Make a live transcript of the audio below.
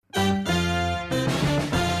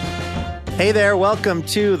Hey there, welcome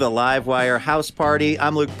to the Livewire House Party.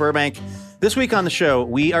 I'm Luke Burbank. This week on the show,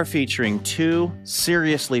 we are featuring two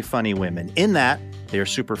seriously funny women. In that, they are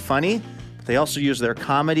super funny, but they also use their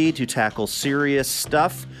comedy to tackle serious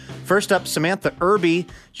stuff. First up, Samantha Irby.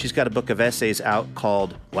 She's got a book of essays out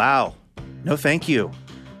called Wow, No Thank You,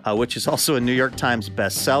 which is also a New York Times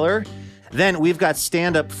bestseller. Then we've got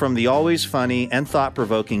stand-up from the always funny and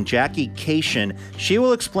thought-provoking Jackie Kashian. She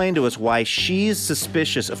will explain to us why she's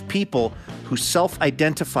suspicious of people who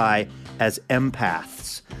self-identify as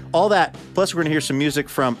empaths. All that, plus we're going to hear some music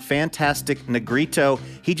from Fantastic Negrito.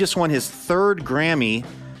 He just won his third Grammy,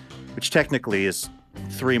 which technically is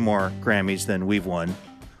 3 more Grammys than we've won.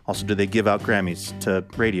 Also, do they give out Grammys to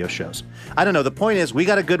radio shows? I don't know. The point is, we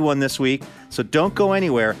got a good one this week, so don't go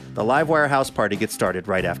anywhere. The Livewire House Party gets started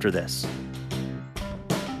right after this.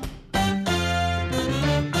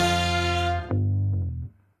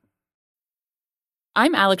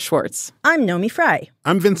 I'm Alex Schwartz. I'm Nomi Fry.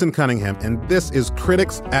 I'm Vincent Cunningham, and this is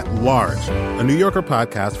Critics at Large, a New Yorker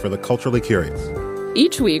podcast for the culturally curious.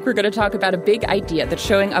 Each week, we're going to talk about a big idea that's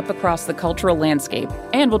showing up across the cultural landscape,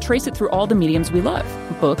 and we'll trace it through all the mediums we love.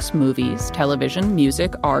 Books, movies, television,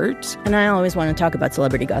 music, art. And I always want to talk about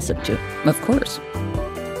celebrity gossip, too. Of course.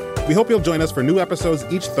 We hope you'll join us for new episodes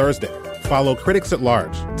each Thursday. Follow Critics at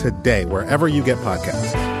Large today, wherever you get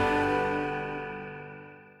podcasts.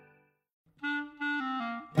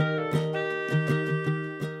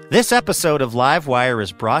 This episode of Livewire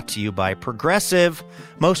is brought to you by Progressive.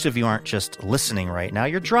 Most of you aren't just listening right now.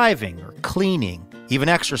 You're driving or cleaning, even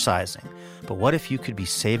exercising. But what if you could be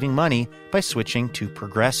saving money by switching to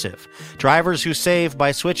Progressive? Drivers who save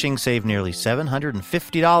by switching save nearly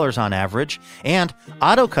 $750 on average, and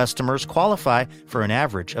auto customers qualify for an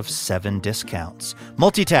average of 7 discounts.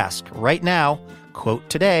 Multitask right now. Quote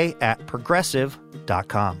today at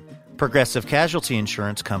Progressive.com. Progressive Casualty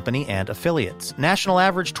Insurance Company and Affiliates. National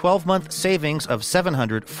average 12-month savings of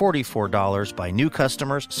 $744 by new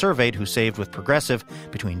customers surveyed who saved with Progressive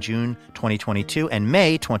between June 2022 and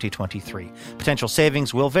May 2023. Potential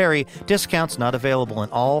savings will vary. Discounts not available in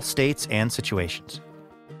all states and situations.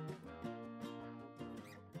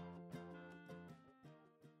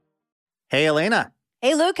 Hey, Elena.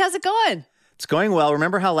 Hey, Luke, how's it going? It's going well.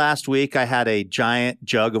 Remember how last week I had a giant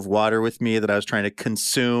jug of water with me that I was trying to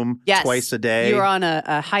consume twice a day? You were on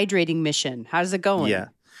a hydrating mission. How's it going? Yeah.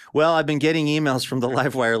 Well, I've been getting emails from the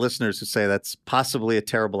Livewire listeners who say that's possibly a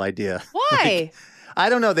terrible idea. Why? I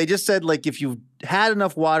don't know. They just said, if you've had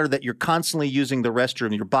enough water that you're constantly using the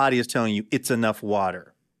restroom, your body is telling you it's enough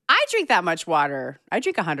water. I drink that much water. I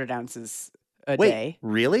drink 100 ounces a day.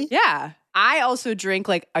 Really? Yeah. I also drink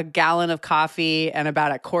a gallon of coffee and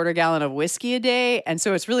about a quarter gallon of whiskey a day. And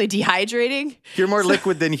so it's really dehydrating. You're more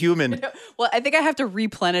liquid than human. Well, I think I have to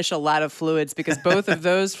replenish a lot of fluids because both of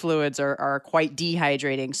those fluids are quite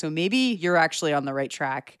dehydrating. So maybe you're actually on the right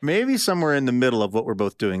track. Maybe somewhere in the middle of what we're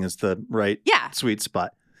both doing is the right sweet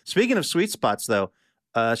spot. Speaking of sweet spots, though,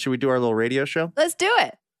 should we do our little radio show? Let's do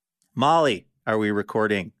it. Molly, are we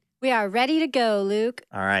recording? We are ready to go, Luke.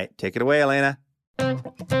 All right. Take it away, Elena. From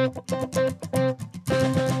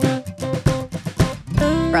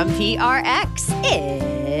PRX,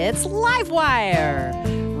 it's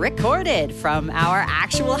Livewire, recorded from our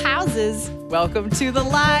actual houses. Welcome to the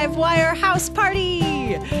Livewire House Party.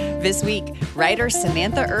 This week, writer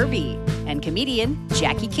Samantha Irby and comedian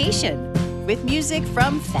Jackie Kashian, with music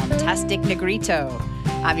from Fantastic Negrito.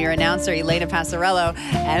 I'm your announcer, Elena Passarello,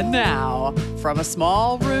 and now, from a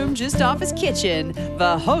small room just off his kitchen,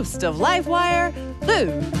 the host of Livewire,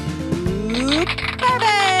 Luke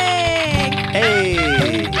Burbank!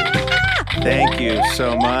 Hey! Thank you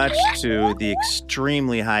so much to the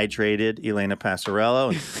extremely hydrated Elena Passarello,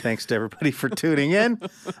 and thanks to everybody for tuning in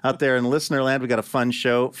out there in listener land. We got a fun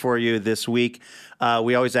show for you this week.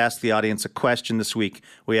 We always ask the audience a question this week.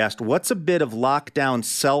 We asked, what's a bit of lockdown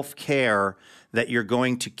self-care that you're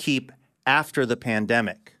going to keep after the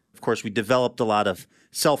pandemic? Of course, we developed a lot of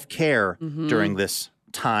self-care during this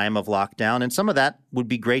time of lockdown, and some of that would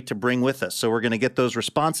be great to bring with us. So we're going to get those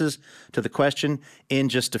responses to the question in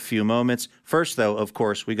just a few moments. First, though, of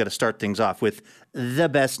course, we got to start things off with the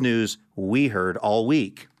best news we heard all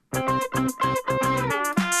week.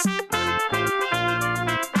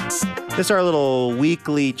 This is our little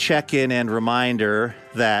weekly check-in and reminder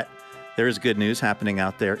that there is good news happening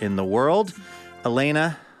out there in the world.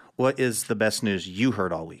 Elena, what is the best news you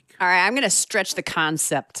heard all week? All right, I'm going to stretch the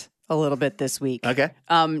concept a little bit this week. Okay.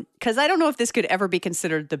 Because I don't know if this could ever be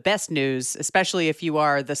considered the best news, especially if you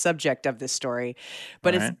are the subject of this story.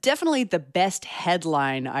 But it's definitely the best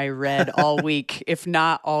headline I read all week, if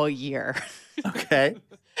not all year. Okay.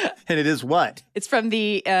 And it is what? It's from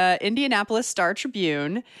the Indianapolis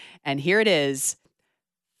Star-Tribune, and here it is.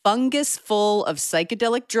 Fungus full of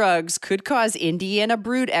psychedelic drugs could cause Indiana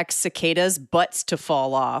brood X cicadas' butts to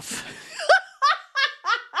fall off.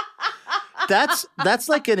 That's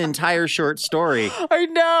like an entire short story. I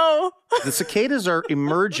know. The cicadas are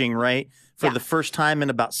emerging, right, for the first time in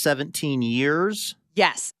about 17 years.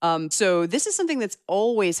 Yes. So this is something that's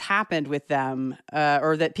always happened with them,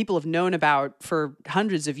 or that people have known about for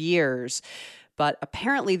hundreds of years. But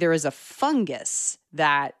apparently there is a fungus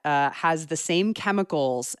that has the same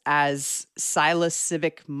chemicals as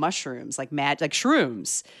psilocybic mushrooms, like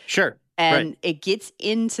shrooms. Sure. And it gets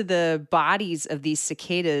into the bodies of these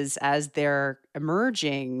cicadas as they're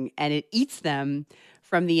emerging, and it eats them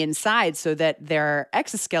from the inside so that their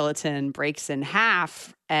exoskeleton breaks in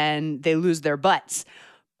half and they lose their butts.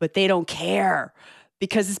 But they don't care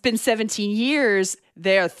because it's been 17 years.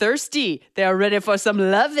 They are thirsty. They are ready for some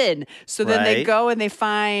loving. So then they go and they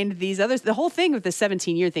find these others. The whole thing with the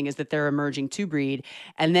 17-year thing is that they're emerging to breed.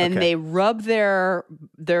 And then they rub their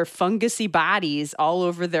fungusy bodies all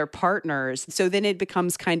over their partners. So then it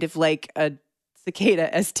becomes kind of like a cicada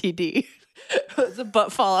STD. It's a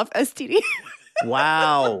butt fall off STD.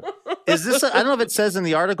 Wow. Is this, I don't know if it says in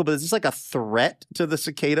the article, but is this like a threat to the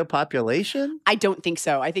cicada population? I don't think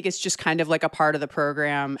so. I think it's just kind of like a part of the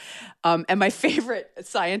program. And my favorite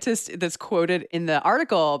scientist that's quoted in the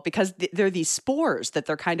article, because they're these spores that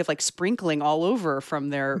they're kind of like sprinkling all over from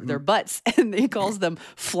their butts, and he calls them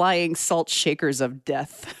flying salt shakers of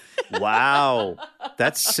death. Wow.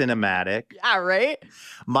 That's cinematic. Yeah, right?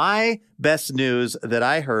 My best news that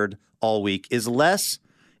I heard all week is less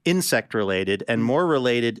insect related and more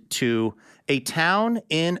related to a town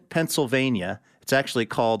in Pennsylvania. It's actually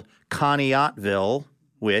called Conneautville,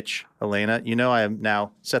 which, Elena, you know I have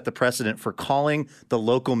now set the precedent for calling the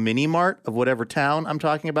local mini mart of whatever town I'm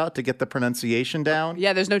talking about to get the pronunciation down.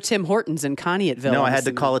 Yeah, there's no Tim Hortons in Conneautville. No, I had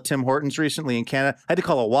to call it Tim Hortons recently in Canada. I had to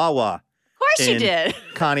call it Wawa. Of course you did.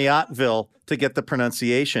 Conneautville to get the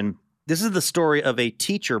pronunciation. This is the story of a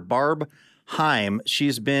teacher, Barb Heim.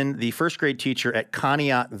 She's been the first grade teacher at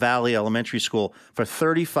Conneaut Valley Elementary School for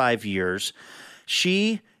 35 years.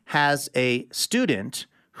 She has a student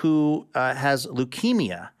who has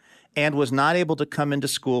leukemia and was not able to come into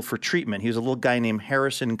school for treatment. He was a little guy named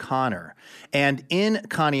Harrison Connor. And in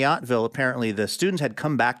Conneautville, apparently the students had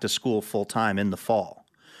come back to school full time in the fall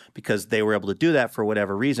because they were able to do that for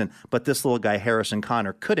whatever reason. But this little guy, Harrison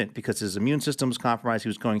Connor, couldn't because his immune system was compromised. He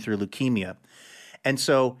was going through leukemia. And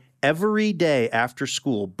so every day after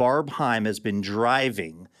school, Barb Heim has been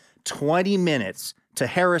driving 20 minutes to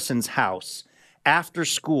Harrison's house after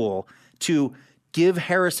school to give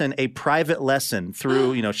Harrison a private lesson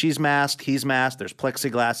through, you know, she's masked, he's masked, there's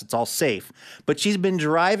plexiglass, it's all safe. But she's been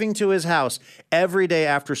driving to his house every day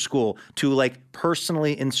after school to like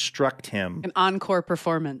personally instruct him. An encore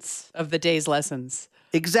performance of the day's lessons.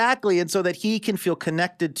 Exactly. And so that he can feel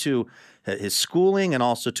connected to his schooling and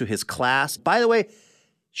also to his class. By the way,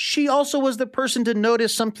 she also was the person to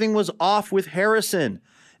notice something was off with Harrison.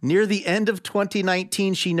 Near the end of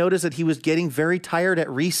 2019, she noticed that he was getting very tired at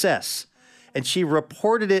recess. And she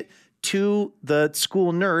reported it to the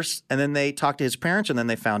school nurse, and then they talked to his parents, and then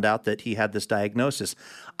they found out that he had this diagnosis.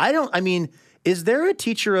 Is there a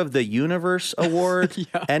Teacher of the Universe award?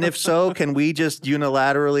 Yeah. And if so, can we just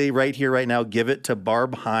unilaterally right here, right now, give it to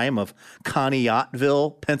Barb Heim of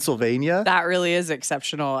Conneautville, Pennsylvania? That really is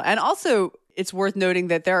exceptional. And also, it's worth noting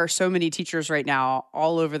that there are so many teachers right now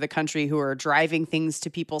all over the country who are driving things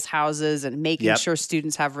to people's houses and making sure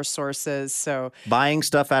students have resources. So buying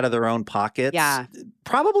stuff out of their own pockets. Yeah.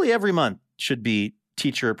 Probably every month should be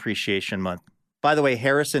Teacher Appreciation Month. By the way,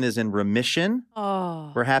 Harrison is in remission.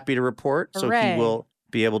 Oh, we're happy to report. Hooray. So he will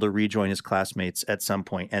be able to rejoin his classmates at some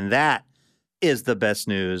point. And that is the best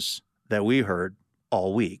news that we heard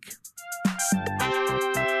all week.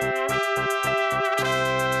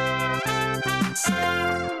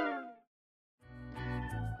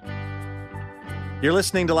 You're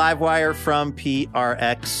listening to Livewire from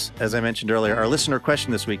PRX. As I mentioned earlier, our listener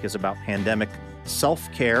question this week is about pandemic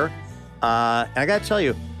self-care. And I got to tell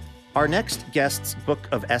you, our next guest's book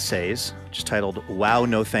of essays, which is titled Wow,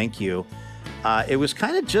 No Thank You, it was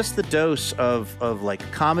kind of just the dose of like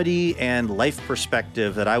comedy and life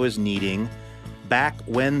perspective that I was needing back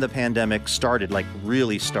when the pandemic started, like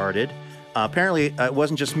really started. Apparently, it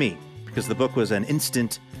wasn't just me, because the book was an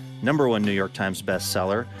instant #1 New York Times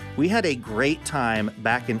bestseller. We had a great time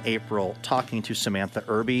back in April talking to Samantha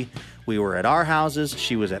Irby. We were at our houses.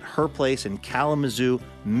 She was at her place in Kalamazoo,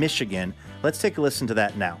 Michigan. Let's take a listen to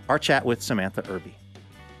that now. Our chat with Samantha Irby.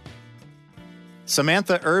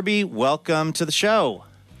 Samantha Irby, welcome to the show.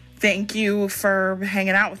 Thank you for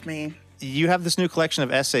hanging out with me. You have this new collection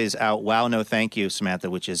of essays out, Wow, No Thank You, Samantha,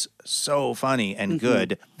 which is so funny and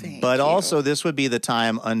good. But also this would be the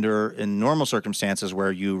time in normal circumstances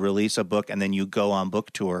where you release a book and then you go on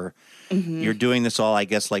book tour. You're doing this all, I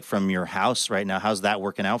guess, like from your house right now. How's that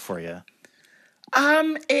working out for you?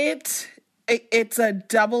 It's a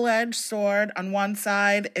double-edged sword. On one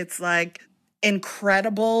side, it's like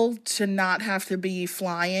incredible to not have to be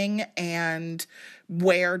flying and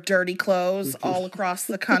wear dirty clothes all across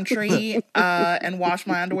the country and wash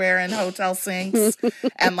my underwear in hotel sinks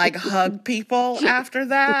and like hug people after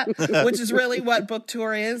that, which is really what book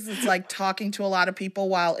tour is. It's like talking to a lot of people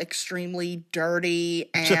while extremely dirty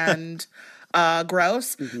and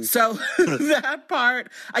gross. So that part,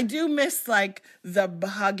 I do miss like the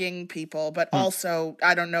hugging people, but also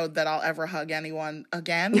I don't know that I'll ever hug anyone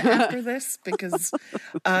again after this because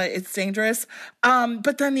it's dangerous.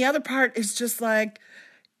 But then the other part is just like,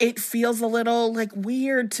 it feels a little like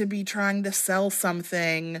weird to be trying to sell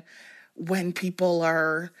something when people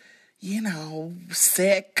are,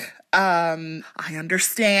 sick. I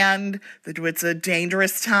understand that it's a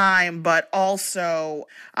dangerous time, but also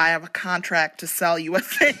I have a contract to sell you a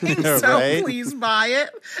thing, so please buy it.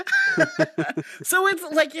 So it's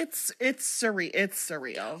like it's surreal. It's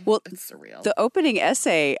surreal. Well, it's surreal. The opening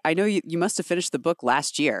essay, I know you must have finished the book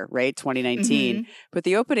last year, right? 2019. But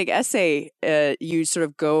the opening essay, you sort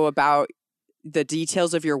of go about the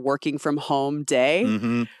details of your working from home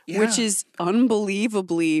day, which is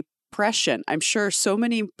unbelievably prescient. I'm sure so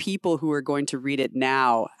many people who are going to read it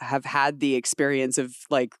now have had the experience of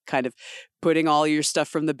like kind of putting all your stuff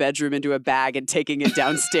from the bedroom into a bag and taking it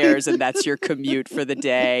downstairs and that's your commute for the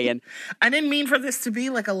day. And I didn't mean for this to be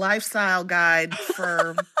like a lifestyle guide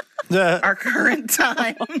for our current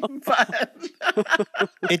time, but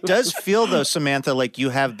it does feel though, Samantha, like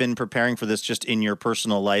you have been preparing for this just in your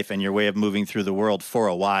personal life and your way of moving through the world for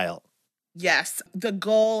a while. Yes, the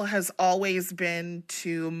goal has always been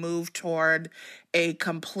to move toward a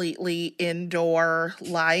completely indoor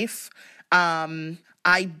life.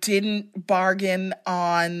 I didn't bargain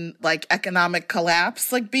on like economic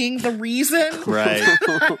collapse, like being the reason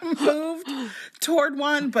I moved toward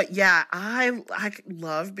one. But yeah, I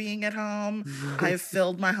love being at home. I've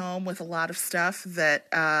filled my home with a lot of stuff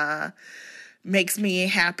that makes me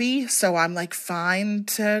happy, so I'm like fine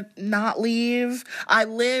to not leave. I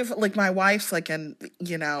live like my wife's like an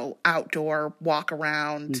outdoor walk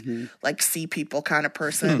around like see people kind of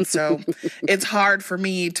person, so it's hard for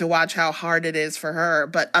me to watch how hard it is for her,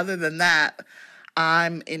 but other than that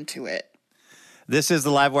I'm into it. This is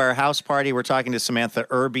the Livewire House Party. We're talking to Samantha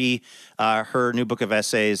Irby. Her new book of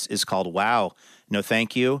essays is called Wow, No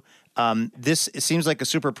Thank You. This seems like a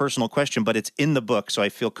super personal question, but it's in the book, so I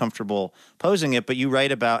feel comfortable posing it. But you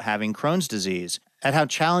write about having Crohn's disease and how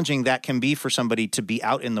challenging that can be for somebody to be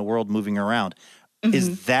out in the world moving around.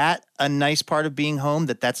 Is that a nice part of being home,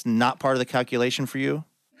 that's not part of the calculation for you?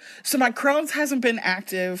 So my Crohn's hasn't been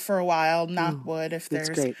active for a while, knock wood, if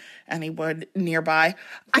there's any wood nearby.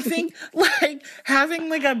 I think like having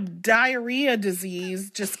like a diarrhea disease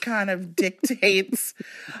just kind of dictates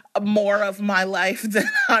more of my life than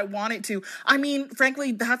I want it to. I mean,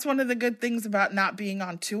 frankly, that's one of the good things about not being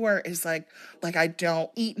on tour is like I don't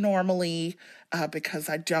eat normally because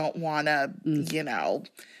I don't want to,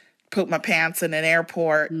 poop my pants in an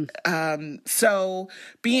airport. So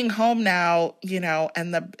being home now,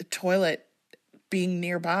 and the toilet being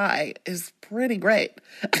nearby is pretty great.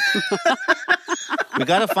 We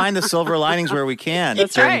got to find the silver linings where we can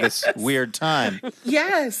during this weird time.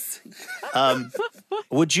 Yes.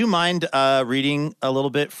 Would you mind reading a little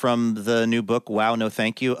bit from the new book, Wow, No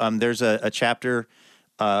Thank You? There's a chapter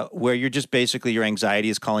where you're just basically your anxiety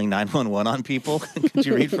is calling 911 on people. Could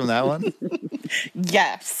you read from that one?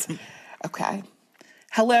 Yes. Okay.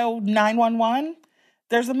 Hello, 911?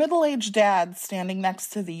 There's a middle-aged dad standing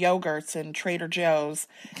next to the yogurts in Trader Joe's,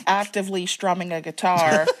 actively strumming a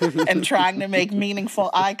guitar and trying to make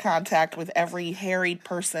meaningful eye contact with every harried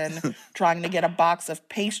person trying to get a box of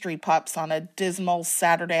pastry pups on a dismal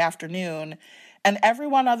Saturday afternoon. And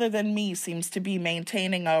everyone other than me seems to be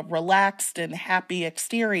maintaining a relaxed and happy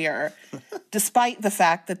exterior, despite the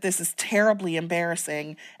fact that this is terribly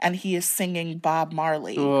embarrassing and he is singing Bob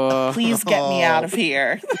Marley. Please get me out of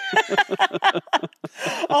here.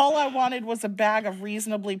 All I wanted was a bag of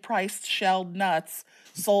reasonably priced shelled nuts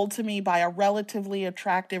sold to me by a relatively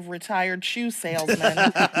attractive retired shoe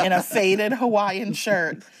salesman in a faded Hawaiian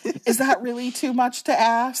shirt. Is that really too much to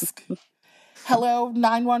ask? Hello,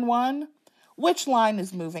 911? Which line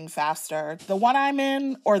is moving faster, the one I'm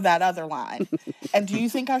in or that other line? And do you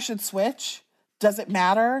think I should switch? Does it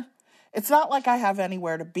matter? It's not like I have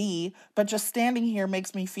anywhere to be, but just standing here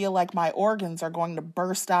makes me feel like my organs are going to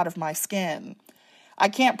burst out of my skin. I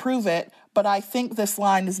can't prove it, but I think this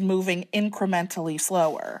line is moving incrementally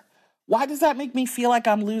slower. Why does that make me feel like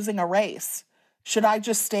I'm losing a race? Should I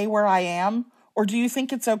just stay where I am? Or do you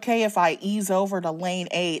think it's okay if I ease over to lane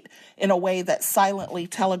 8 in a way that silently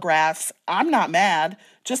telegraphs, I'm not mad,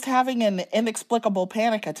 just having an inexplicable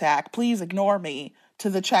panic attack, please ignore me, to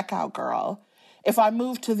the checkout girl? If I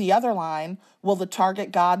move to the other line, will the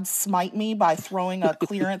Target god smite me by throwing a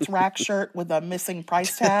clearance rack shirt with a missing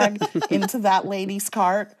price tag into that lady's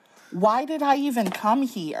cart? Why did I even come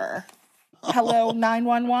here? Hello,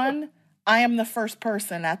 911? I am the first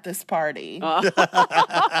person at this party.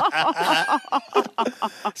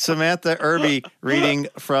 Samantha Irby reading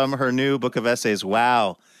from her new book of essays.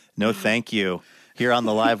 Wow. No, thank you. Here on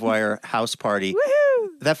the Livewire House Party. Woohoo!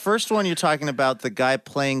 That first one you're talking about, the guy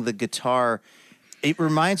playing the guitar, it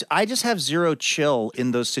reminds, I just have zero chill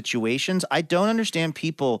in those situations. I don't understand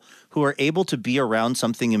people who are able to be around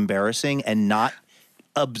something embarrassing and not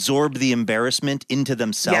absorb the embarrassment into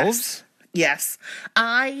themselves. Yes.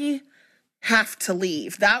 I have to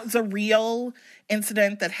leave. That was a real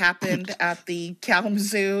incident that happened at the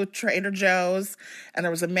Kalamazoo Trader Joe's, and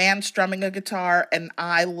there was a man strumming a guitar, and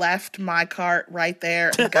I left my cart right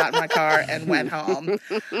there and got in my car and went home.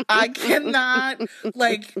 I cannot,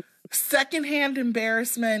 secondhand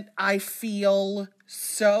embarrassment, I feel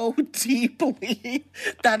so deeply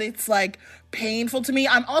that it's painful to me.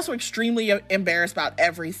 I'm also extremely embarrassed about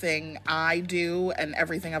everything I do and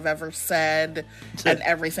everything I've ever said and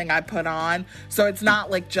everything I put on. So it's not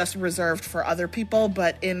just reserved for other people,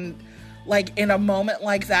 but in a moment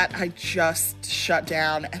like that, I just shut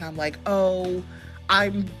down and I'm like, oh,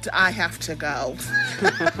 I have to go.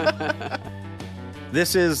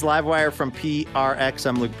 This is Livewire from PRX.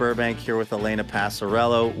 I'm Luke Burbank here with Elena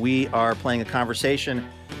Passarello. We are playing a conversation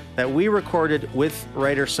that we recorded with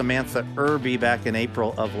writer Samantha Irby back in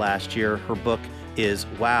April of last year. Her book is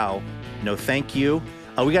Wow, No Thank You.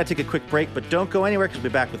 We got to take a quick break, but don't go anywhere because we'll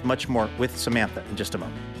be back with much more with Samantha in just a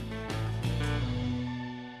moment.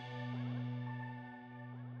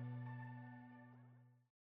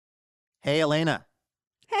 Hey, Elena.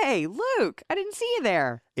 Hey, Luke, I didn't see you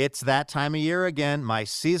there. It's that time of year again. My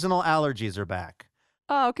seasonal allergies are back.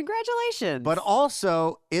 Oh, congratulations. But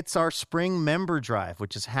also, it's our spring member drive,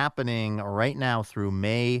 which is happening right now through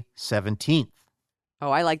May 17th.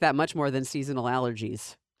 Oh, I like that much more than seasonal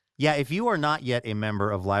allergies. Yeah, if you are not yet a member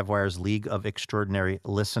of Livewire's League of Extraordinary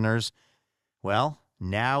Listeners, well,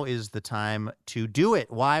 now is the time to do it.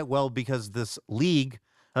 Why? Well, because this League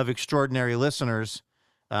of Extraordinary Listeners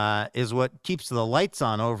is what keeps the lights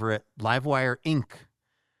on over at Livewire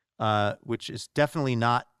Inc., which is definitely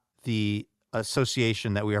not the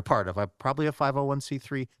association that we are part of. I'm probably a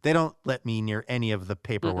 501c3. They don't let me near any of the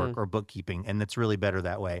paperwork or bookkeeping, and it's really better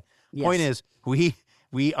that way. Yes. Point is,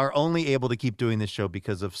 we are only able to keep doing this show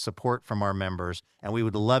because of support from our members, and we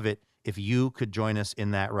would love it if you could join us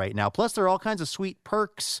in that right now. Plus, there are all kinds of sweet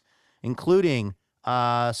perks, including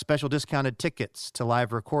special discounted tickets to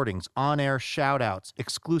live recordings, on-air shout-outs,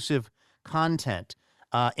 exclusive content.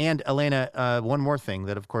 And Elena, one more thing,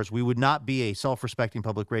 that of course we would not be a self-respecting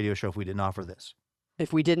public radio show if we didn't offer this.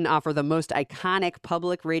 If we didn't offer the most iconic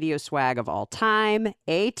public radio swag of all time,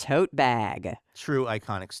 a tote bag. True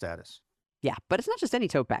iconic status. Yeah, but it's not just any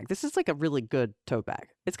tote bag. This is a really good tote bag.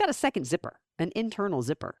 It's got a second zipper, an internal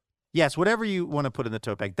zipper. Yes, whatever you want to put in the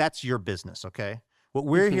tote bag, that's your business, okay? What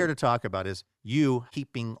we're here to talk about is you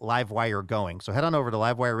keeping Livewire going. So head on over to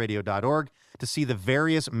livewireradio.org to see the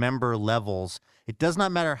various member levels. It does not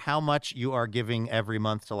matter how much you are giving every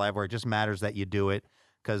month to Livewire. It just matters that you do it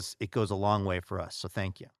because it goes a long way for us. So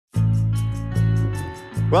thank you.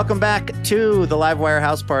 Welcome back to the Livewire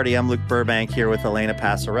House Party. I'm Luke Burbank here with Elena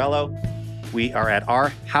Passarello. We are at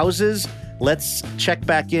our houses. Let's check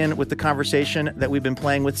back in with the conversation that we've been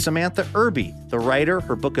playing with Samantha Irby, the writer.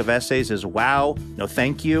 Her book of essays is Wow, No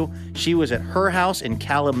Thank You. She was at her house in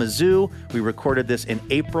Kalamazoo. We recorded this in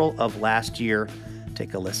April of last year.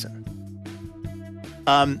 Take a listen.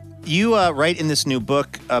 You write in this new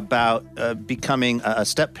book about becoming a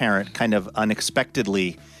step-parent kind of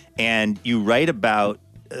unexpectedly, and you write about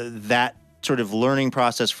that sort of learning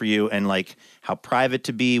process for you and how private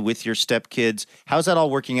to be with your stepkids. How's that all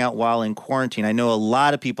working out while in quarantine? I know a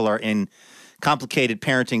lot of people are in complicated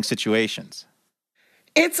parenting situations.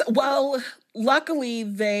 Luckily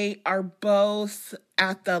they are both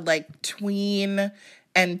at the tween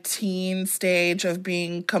and teen stage of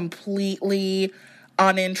being completely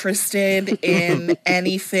uninterested in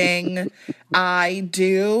anything I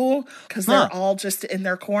do because they're all just in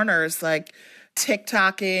their corners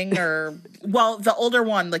TikToking or, well, the older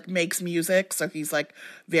one like makes music. So he's like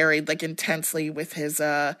very like intensely with his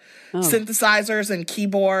synthesizers and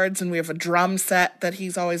keyboards. And we have a drum set that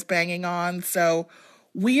he's always banging on. So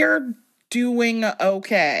we're doing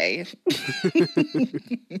okay.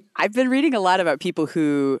 I've been reading a lot about people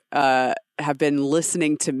who have been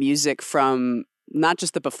listening to music from not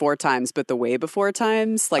just the before times, but the way before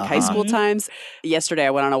times, like high school times. Yesterday, I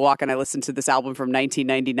went on a walk and I listened to this album from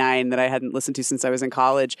 1999 that I hadn't listened to since I was in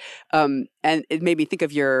college. And it made me think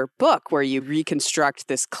of your book where you reconstruct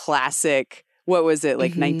this classic, what was it,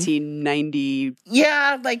 like 1990?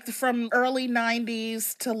 Yeah, like from early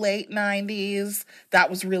 90s to late 90s. That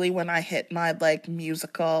was really when I hit my like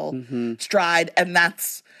musical stride. And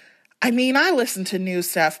that's, I mean, I listen to new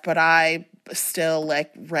stuff, but I still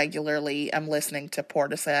like regularly am listening to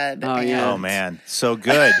Portishead. Oh man, so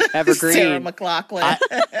good. Evergreen. Sarah McLachlan.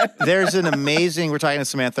 There's an amazing, we're talking to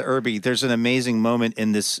Samantha Irby, there's an amazing moment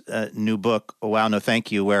in this new book, Oh Wow, No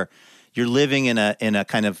Thank You, where you're living in a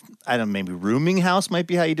kind of, I don't know, maybe rooming house might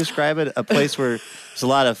be how you describe it, a place where there's a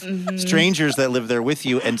lot of strangers that live there with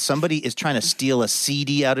you, and somebody is trying to steal a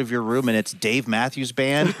CD out of your room, and it's Dave Matthews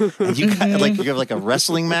Band, and you kind of like, you have like a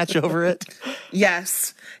wrestling match over it.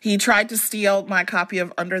 Yes. He tried to steal my copy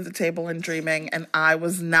of Under the Table and Dreaming, and I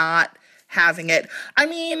was not having it. I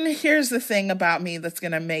mean, here's the thing about me that's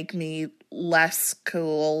going to make me less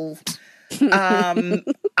cool.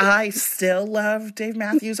 I still love Dave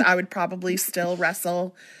Matthews. I would probably still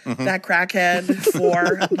wrestle that crackhead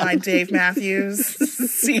for my Dave Matthews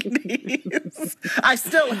CDs. I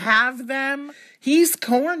still have them. He's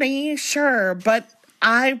corny, sure, but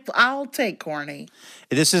I'll take corny.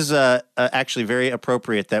 This is actually very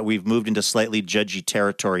appropriate that we've moved into slightly judgy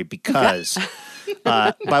territory because,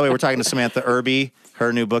 by the way, we're talking to Samantha Irby.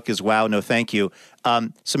 Her new book is Wow, No Thank You.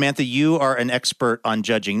 Samantha, you are an expert on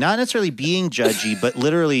judging, not necessarily being judgy, but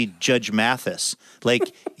literally Judge Mathis.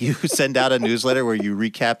 Like you send out a newsletter where you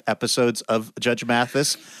recap episodes of Judge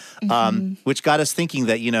Mathis, which got us thinking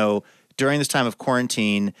that, you know, during this time of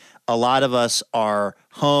quarantine, a lot of us are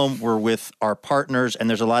home, we're with our partners, and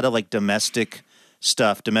there's a lot of like domestic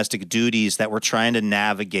stuff, domestic duties that we're trying to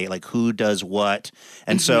navigate, like who does what.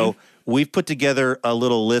 And so we've put together a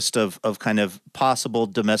little list of kind of possible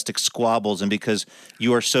domestic squabbles. And because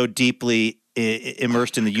you are so deeply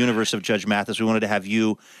immersed in the universe of Judge Mathis, we wanted to have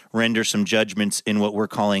you render some judgments in what we're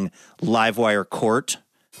calling Livewire Court.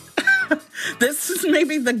 This is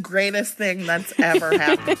maybe the greatest thing that's ever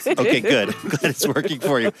happened to me. Okay, good. I'm glad it's working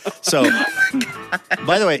for you. So,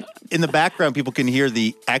 by the way, in the background, people can hear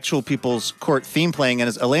the actual People's Court theme playing. And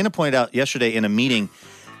as Elena pointed out yesterday in a meeting,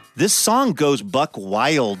 this song goes buck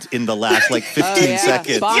wild in the last like 15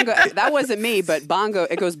 seconds. Bongo, that wasn't me, but bongo,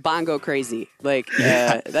 it goes bongo crazy. Like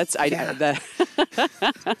that's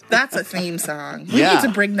That's a theme song. We need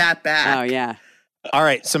to bring that back. Oh yeah. All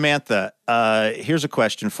right, Samantha, here's a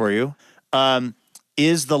question for you.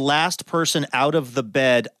 Is the last person out of the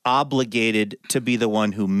bed obligated to be the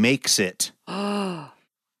one who makes it?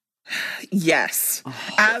 Yes.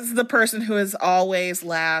 As the person who is always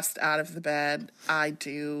last out of the bed, I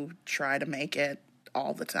do try to make it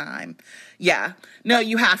all the time. Yeah. No,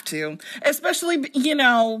 you have to. Especially, you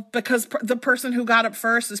know, because the person who got up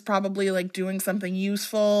first is probably like doing something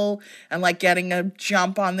useful and like getting a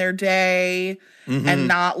jump on their day and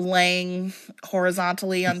not laying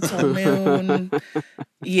horizontally until noon.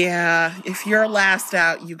 Yeah. If you're last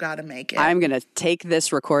out, you got to make it. I'm going to take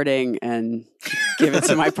this recording and give it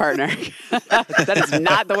to my partner. That is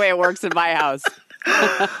not the way it works in my house.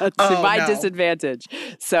 To my disadvantage.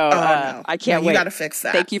 So I can't wait. You got to fix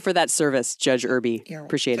that. Thank you for that service, Judge Irby.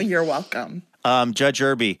 Appreciate it. You're welcome. Judge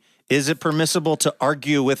Irby, is it permissible to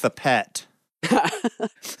argue with a pet?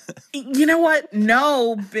 You know what?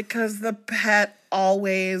 No, because the pet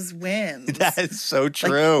always wins. That is so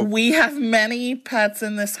true. Like, we have many pets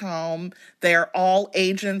in this home. They're all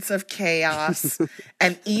agents of chaos.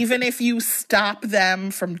 And even if you stop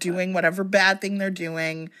them from doing whatever bad thing they're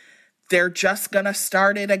doing, they're just going to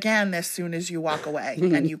start it again as soon as you walk away.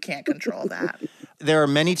 And you can't control that. There are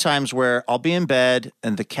many times where I'll be in bed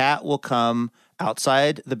and the cat will come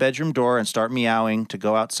outside the bedroom door and start meowing to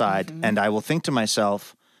go outside. And I will think to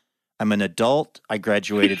myself, I'm an adult. I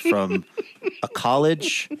graduated from a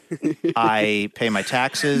college. I pay my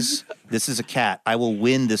taxes. This is a cat. I will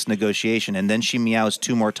win this negotiation. And then she meows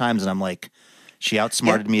 2 more times. And I'm like, She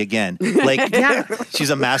outsmarted me again. Like, she's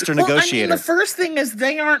a master negotiator. The first thing is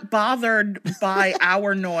they aren't bothered by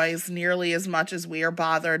our noise nearly as much as we are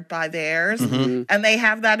bothered by theirs. Mm-hmm. And they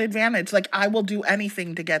have that advantage. Like, I will do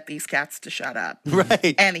anything to get these cats to shut up.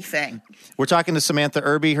 Right. Anything. We're talking to Samantha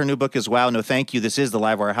Irby. Her new book is Wow, No Thank You. This is the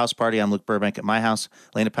Livewire House Party. I'm Luke Burbank at my house.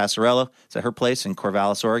 Elena Passarello is at her place in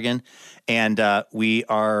Corvallis, Oregon. And we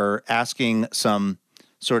are asking some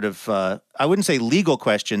sort of, I wouldn't say legal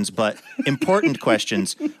questions, but important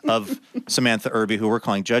questions of Samantha Irby, who we're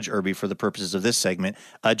calling Judge Irby for the purposes of this segment.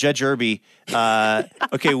 Judge Irby,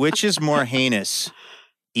 okay, which is more heinous,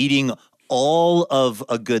 eating all of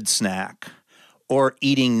a good snack or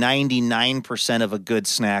eating 99% of a good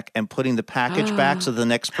snack and putting the package back so the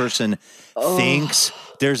next person thinks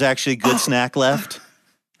there's actually good snack left?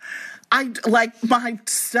 My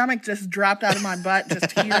stomach just dropped out of my butt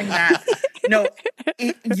just hearing that. No,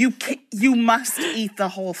 you must eat the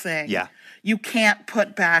whole thing. Yeah. You can't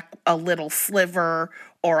put back a little sliver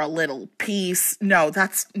or a little piece. No,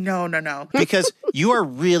 that's no. Because you are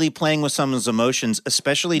really playing with someone's emotions,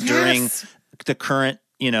 especially during the current,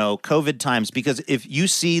 COVID times. Because if you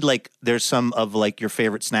see like there's some of like your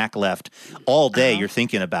favorite snack left all day, you're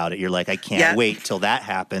thinking about it. You're like, I can't wait till that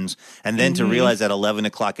happens. And then to realize at 11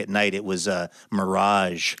 o'clock at night, it was a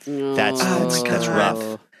mirage. That's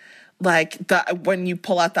rough. Like when you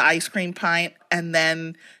pull out the ice cream pint and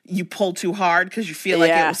then you pull too hard because you feel like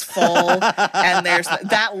it was full and there's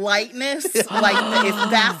that lightness, like it's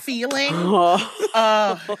that feeling.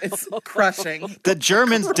 It's crushing. The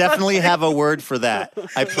Germans definitely have a word for that.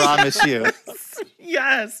 I promise you.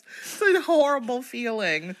 Yes. It's a horrible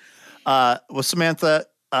feeling. Well, Samantha,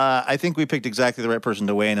 I think we picked exactly the right person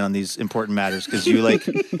to weigh in on these important matters because you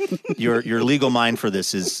your legal mind for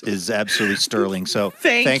this is absolutely sterling. So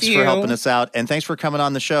thanks for helping us out, and thanks for coming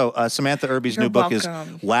on the show. Samantha Irby's new book is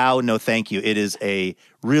Wow, No Thank You. It is a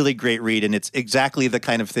really great read, and it's exactly the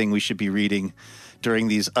kind of thing we should be reading during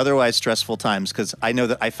these otherwise stressful times because I know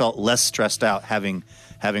that I felt less stressed out having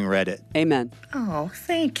read it. Amen. Oh,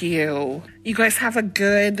 thank you. You guys have a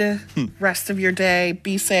good rest of your day.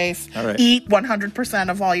 Be safe. All right. Eat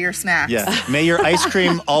 100% of all your snacks. Yeah. May your ice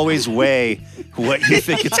cream always weigh what you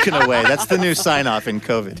think it's going to weigh. That's the new sign-off in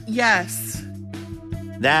COVID. Yes.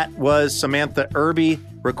 That was Samantha Irby,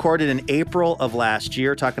 recorded in April of last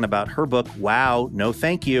year, talking about her book, Wow, No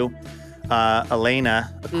Thank You.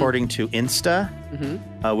 Elena, according to Insta,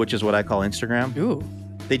 which is what I call Instagram. Ooh.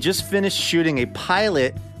 They just finished shooting a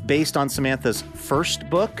pilot based on Samantha's first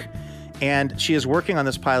book, and she is working on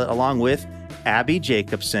this pilot along with Abby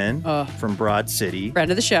Jacobson from Broad City. Friend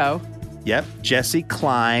of the show. Yep. Jesse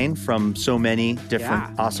Klein from so many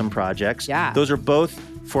different awesome projects. Yeah. Those are both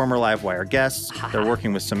former Livewire guests. They're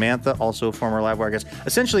working with Samantha, also a former Livewire guest.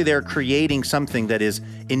 Essentially, they're creating something that is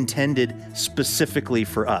intended specifically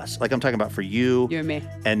for us. Like I'm talking about for you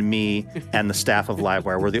and me and the staff of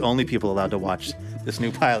Livewire. We're the only people allowed to watch this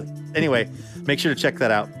new pilot. Anyway, make sure to check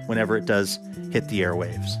that out whenever it does hit the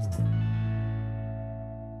airwaves.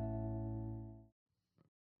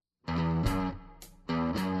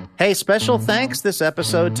 Hey, special thanks this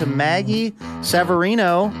episode to Maggie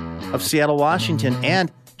Savarino of Seattle, Washington, and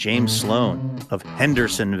James Sloan of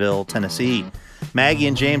Hendersonville, Tennessee. Maggie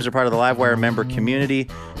and James are part of the Livewire member community.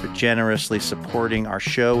 They're generously supporting our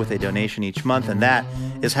show with a donation each month, and that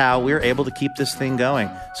is how we're able to keep this thing going.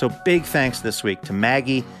 So big thanks this week to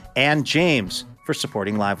Maggie and James for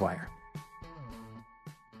supporting Livewire.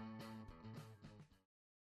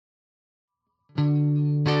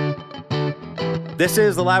 This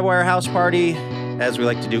is the Livewire House Party. As we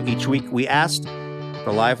like to do each week, we asked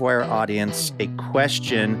the Livewire audience a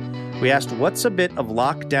question. We asked, what's a bit of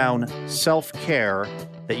lockdown self-care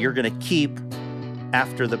that you're going to keep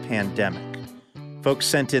after the pandemic? Folks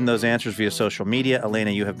sent in those answers via social media.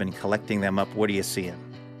 Elena, you have been collecting them up. What are you seeing?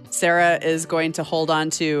 Sarah is going to hold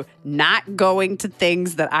on to not going to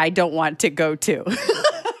things that I don't want to go to.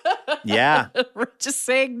 Yeah. Just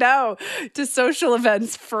saying no to social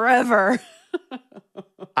events forever.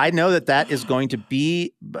 I know that is going to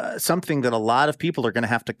be something that a lot of people are going to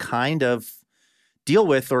have to kind of deal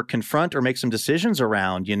with or confront or make some decisions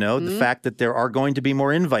around, the fact that there are going to be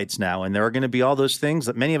more invites now and there are going to be all those things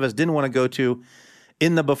that many of us didn't want to go to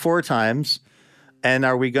in the before times. And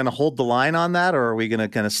are we going to hold the line on that, or are we going to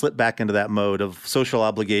kind of slip back into that mode of social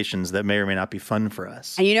obligations that may or may not be fun for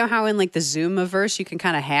us? And you know how in like the Zoomiverse, you can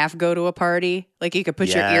kind of half go to a party? Like you could put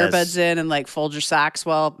your earbuds in and like fold your socks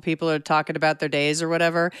while people are talking about their days or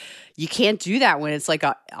whatever. You can't do that when it's like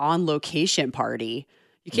a on location party.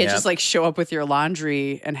 You can't just like show up with your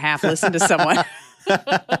laundry and half listen to someone.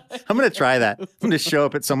 I'm going to try that. I'm going to show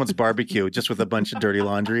up at someone's barbecue just with a bunch of dirty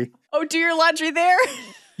laundry. Oh, do your laundry there?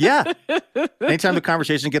 Yeah. Anytime the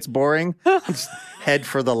conversation gets boring, just head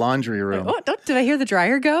for the laundry room. Oh, did I hear the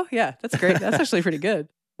dryer go? Yeah, that's great. That's actually pretty good.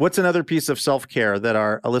 What's another piece of self-care that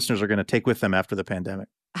our listeners are going to take with them after the pandemic?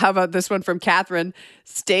 How about this one from Catherine?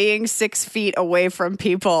 Staying 6 feet away from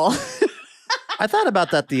people. I thought about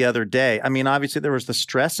that the other day. I mean, obviously there was the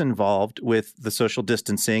stress involved with the social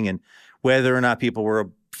distancing and whether or not people were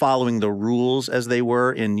following the rules as they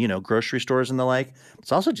were in, grocery stores and the like.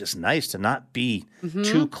 It's also just nice to not be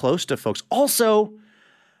too close to folks. Also,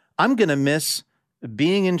 I'm going to miss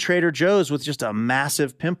being in Trader Joe's with just a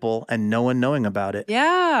massive pimple and no one knowing about it.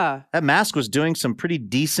 Yeah. That mask was doing some pretty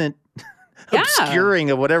decent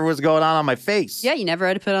obscuring of whatever was going on my face. Yeah, you never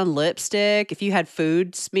had to put on lipstick. If you had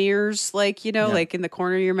food smears, like in the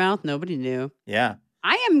corner of your mouth, nobody knew. Yeah.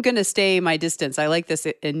 I am going to stay my distance. I like this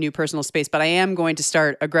in new personal space, but I am going to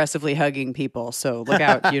start aggressively hugging people. So look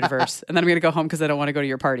out, universe. And then I'm going to go home because I don't want to go to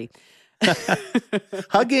your party.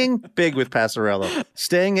 Hugging, big with Passarello.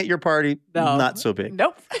 Staying at your party, not so big.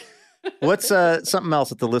 Nope. What's something else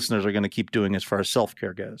that the listeners are going to keep doing as far as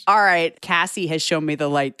self-care goes? All right. Cassie has shown me the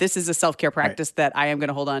light. This is a self-care practice that I am going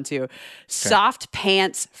to hold on to. Okay. Soft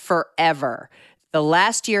pants forever. The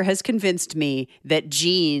last year has convinced me that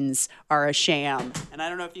jeans are a sham. And I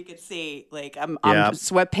don't know if you can see, I'm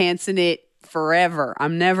sweatpantsing it forever.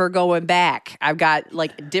 I'm never going back. I've got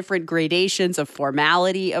different gradations of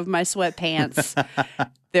formality of my sweatpants.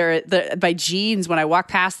 My jeans, when I walk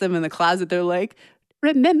past them in the closet, they're like,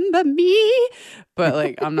 remember me?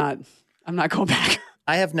 But I'm not going back.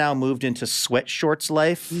 I have now moved into sweat shorts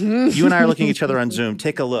life. You and I are looking at each other on Zoom.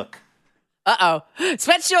 Take a look. Uh-oh.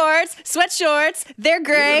 Sweat shorts. They're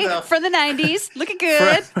gray from the 90s. Looking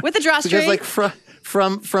good with a drawstring. Because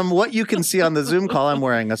from what you can see on the Zoom call, I'm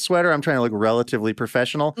wearing a sweater. I'm trying to look relatively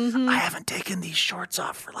professional. I haven't taken these shorts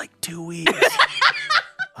off for 2 weeks.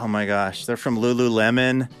 Oh my gosh. They're from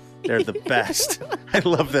Lululemon. They're the best. I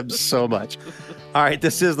love them so much. All right,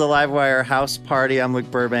 this is the Livewire House Party. I'm Luke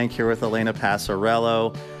Burbank here with Elena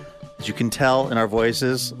Passarello. As you can tell in our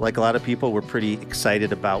voices, like a lot of people, we're pretty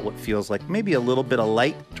excited about what feels like maybe a little bit of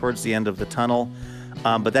light towards the end of the tunnel.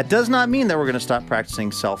 But that does not mean that we're going to stop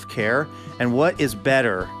practicing self-care. And what is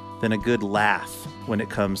better than a good laugh when it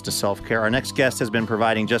comes to self-care? Our next guest has been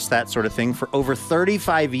providing just that sort of thing for over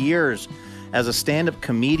 35 years as a stand-up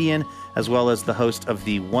comedian, as well as the host of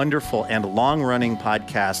the wonderful and long-running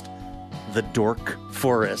podcast, The Dork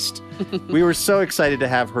Forest. We were so excited to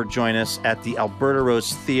have her join us at the Alberta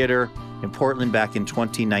Rose Theater in Portland back in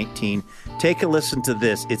 2019. Take a listen to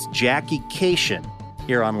this. It's Jackie Kashian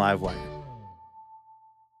here on Livewire.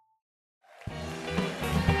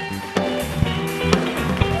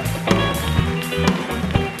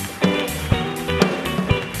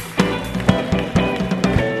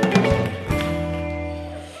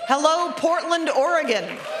 Hello, Portland, Oregon.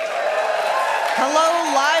 Hello,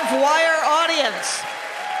 Livewire audience.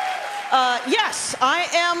 Yes, I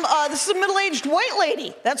am, this is a middle-aged white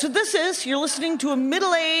lady. That's what this is. You're listening to a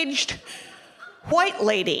middle-aged white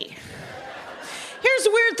lady. Here's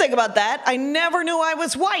the weird thing about that. I never knew I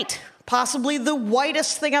was white. Possibly the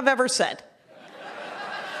whitest thing I've ever said.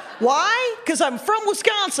 Why? Because I'm from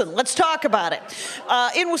Wisconsin. Let's talk about it.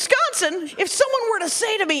 In Wisconsin, if someone were to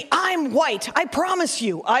say to me, I'm white, I promise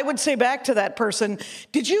you, I would say back to that person,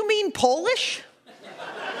 did you mean Polish?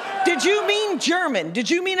 Did you mean German? Did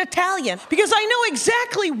you mean Italian? Because I know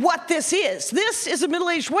exactly what this is. This is a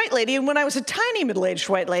middle-aged white lady, and when I was a tiny middle-aged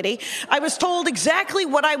white lady, I was told exactly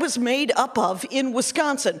what I was made up of in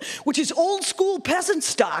Wisconsin, which is old-school peasant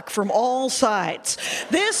stock from all sides.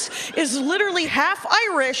 This is literally half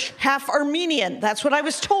Irish, half Armenian. That's what I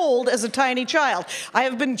was told as a tiny child. I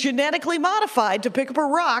have been genetically modified to pick up a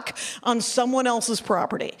rock on someone else's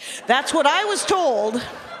property. That's what I was told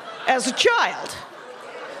as a child.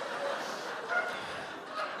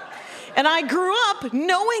 And I grew up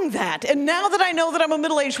knowing that. And now that I know that I'm a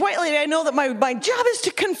middle-aged white lady, I know that my job is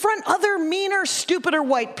to confront other meaner, stupider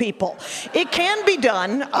white people. It can be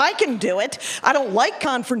done. I can do it. I don't like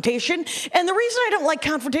confrontation. And the reason I don't like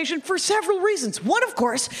confrontation, for several reasons. One, of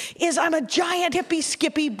course, is I'm a giant, hippie,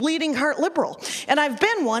 skippy, bleeding heart liberal. And I've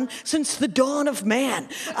been one since the dawn of man.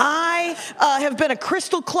 I have been a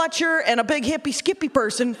crystal clutcher and a big, hippie, skippy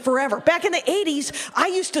person forever. Back in the 80s, I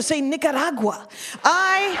used to say Nicaragua.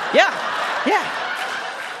 Yeah.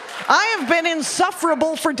 I have been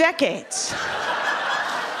insufferable for decades.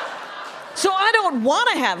 So I don't want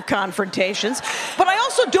to have confrontations, but I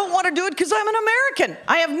also don't want to do it because I'm an American.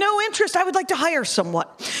 I have no interest. I would like to hire someone.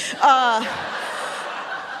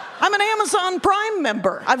 I'm an Amazon Prime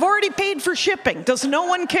member. I've already paid for shipping. Does no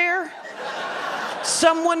one care?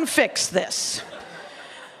 Someone fix this.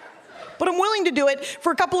 But I'm willing to do it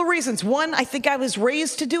for a couple of reasons. One, I think I was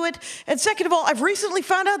raised to do it. And second of all, I've recently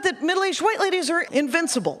found out that middle-aged white ladies are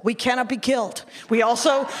invincible. We cannot be killed. We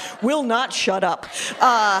also will not shut up.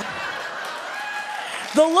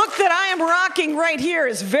 The look that I am rocking right here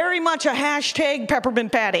is very much a hashtag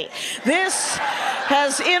peppermint patty. This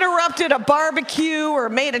has interrupted a barbecue or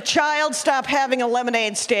made a child stop having a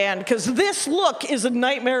lemonade stand, because this look is a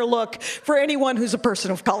nightmare look for anyone who's a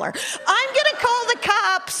person of color. I'm gonna call the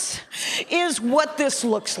cops is what this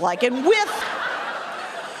looks like. And with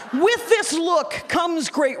this look comes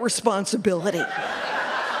great responsibility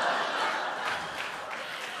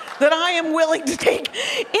that I am willing to take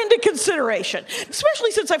into consideration,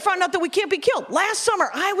 especially since I found out that we can't be killed. Last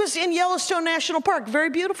summer, I was in Yellowstone National Park,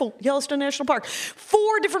 very beautiful Yellowstone National Park.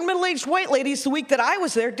 4 different middle-aged white ladies the week that I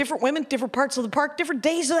was there, different women, different parts of the park, different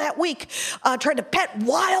days of that week, tried to pet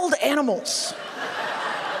wild animals.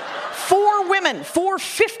 4 women, 4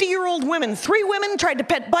 50-year-old women. 3 women tried to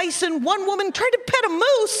pet bison. 1 woman tried to pet a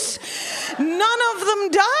moose. None of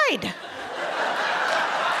them died.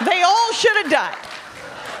 They all should have died.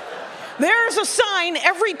 There's a sign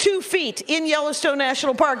every 2 feet in Yellowstone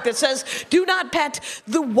National Park that says, do not pet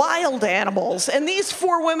the wild animals. And these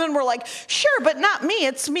 4 women were like, sure, but not me.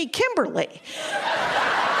 It's me, Kimberly.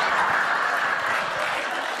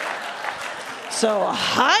 So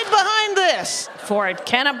hide behind this, for it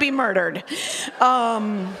cannot be murdered.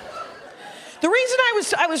 The reason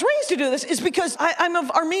I was raised to do this is because I'm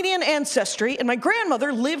of Armenian ancestry, and my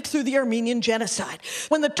grandmother lived through the Armenian genocide.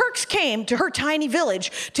 When the Turks came to her tiny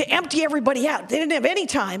village to empty everybody out, they didn't have any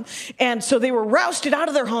time, and so they were rousted out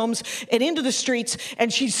of their homes and into the streets,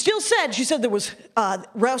 and she said there was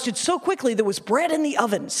rousted so quickly there was bread in the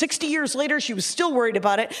oven. 60 years later, she was still worried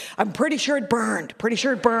about it. I'm pretty sure it burned.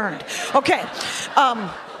 Okay.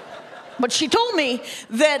 But she told me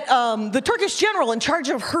that the Turkish general in charge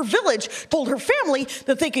of her village told her family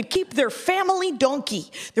that they could keep their family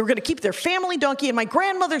donkey. They were going to keep their family donkey, and my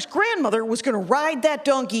grandmother's grandmother was going to ride that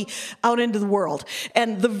donkey out into the world.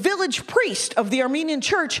 And the village priest of the Armenian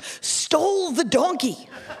church stole the donkey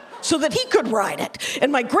so that he could ride it.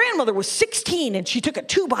 And my grandmother was 16, and she took a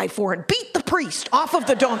 2x4 and beat the priest off of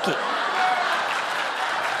the donkey.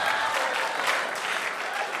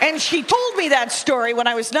 And she told me that story when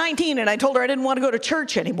I was 19, and I told her I didn't want to go to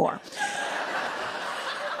church anymore.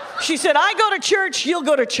 She said, I go to church, you'll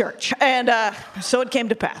go to church. And so it came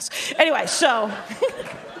to pass. Anyway, so... And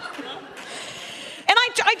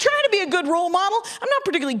I try to be a good role model. I'm not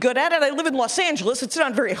particularly good at it. I live in Los Angeles. It's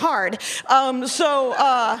not very hard.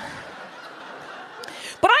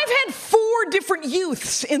 But I've had 4 different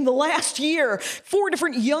youths in the last year. 4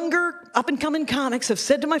 different younger, up-and-coming comics have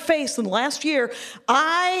said to my face in the last year,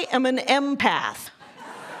 I am an empath.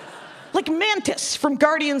 Like Mantis from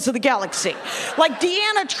Guardians of the Galaxy. Like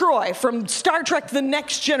Deanna Troi from Star Trek The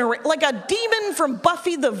Next Generation. Like a demon from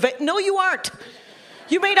Buffy the... No, you aren't.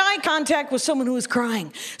 You made eye contact with someone who was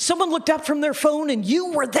crying. Someone looked up from their phone and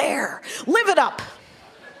you were there. Live it up.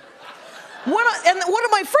 And one of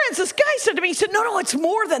my friends, this guy said to me, he said, no, it's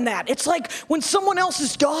more than that. It's like when someone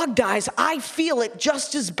else's dog dies, I feel it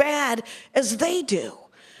just as bad as they do.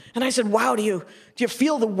 And I said, wow, do you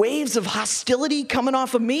feel the waves of hostility coming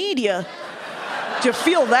off of me? Do you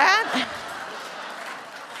feel that?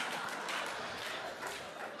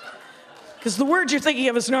 Because the word you're thinking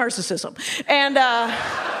of is narcissism. And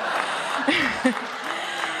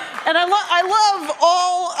And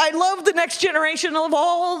I love the next generation. I love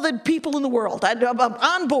all the people in the world. I'm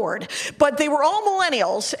on board. But they were all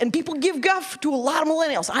millennials, and people give guff to a lot of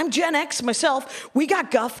millennials. I'm Gen X myself. We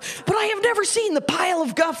got guff. But I have never seen the pile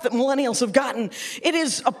of guff that millennials have gotten. It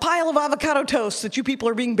is a pile of avocado toast that you people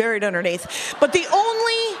are being buried underneath. But the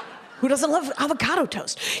only... Who doesn't love avocado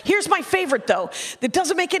toast? Here's my favorite, though. That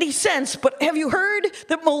doesn't make any sense, but have you heard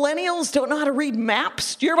that millennials don't know how to read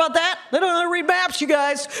maps? Do you hear about that? They don't know how to read maps, you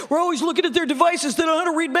guys. We're always looking at their devices. They don't know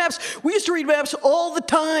how to read maps. We used to read maps all the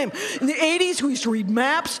time. In the 80s, we used to read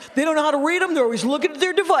maps. They don't know how to read them. They're always looking at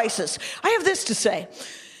their devices. I have this to say.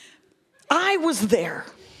 I was there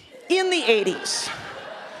in the 80s.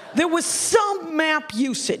 There was some map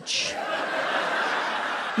usage.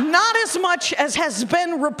 Not as much as has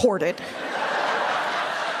been reported.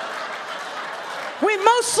 We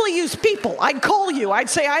mostly use people. I'd call you. I'd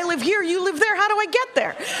say, I live here, you live there. How do I get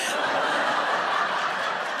there?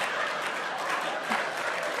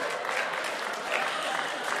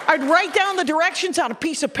 I'd write down the directions on a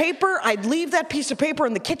piece of paper. I'd leave that piece of paper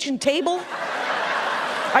on the kitchen table.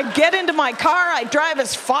 I'd get into my car. I'd drive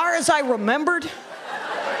as far as I remembered.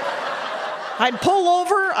 I'd pull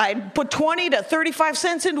over, I'd put 20 to 35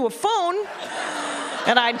 cents into a phone,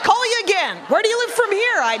 and I'd call you again. Where do you live from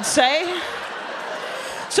here, I'd say.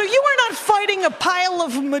 So you are not fighting a pile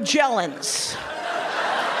of Magellans.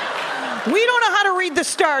 We don't know how to read the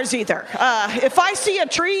stars either. If I see a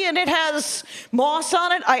tree and it has moss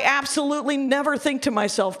on it, I absolutely never think to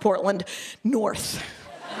myself, Portland, north.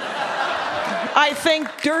 I think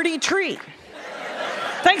dirty tree.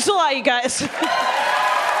 Thanks a lot, you guys.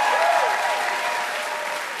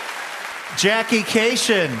 Jackie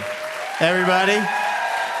Kashian, everybody.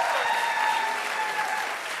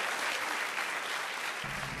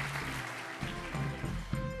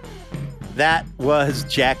 That was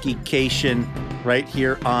Jackie Kashian right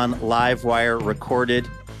here on Livewire, recorded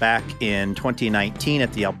back in 2019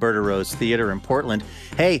 at the Alberta Rose Theatre in Portland.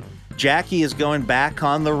 Hey, Jackie is going back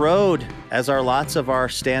on the road, as are lots of our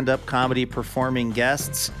stand-up comedy performing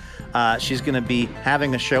guests. She's going to be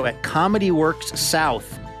having a show at Comedy Works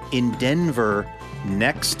South in Denver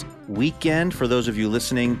next weekend, for those of you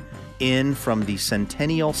listening in from the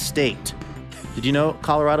Centennial State. Did you know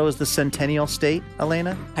Colorado is the Centennial State,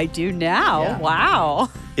 Elena? I do now. Yeah. Wow.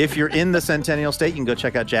 If you're in the Centennial State, you can go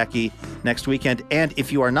check out Jackie next weekend. And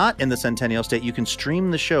if you are not in the Centennial State, you can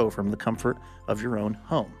stream the show from the comfort of your own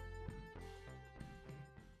home.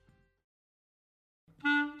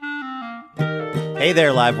 Hey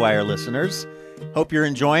there, Livewire listeners. Hope you're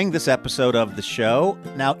enjoying this episode of the show.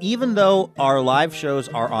 Now, even though our live shows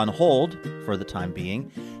are on hold for the time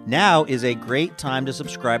being, now is a great time to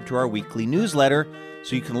subscribe to our weekly newsletter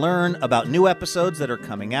so you can learn about new episodes that are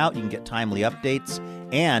coming out. You can get timely updates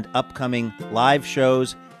and upcoming live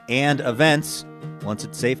shows and events once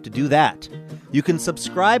it's safe to do that. You can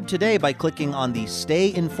subscribe today by clicking on the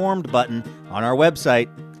Stay Informed button on our website,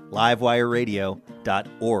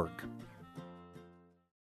 livewireradio.org.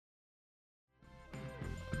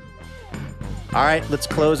 All right, let's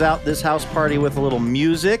close out this house party with a little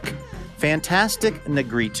music. Fantastic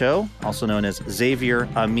Negrito, also known as Xavier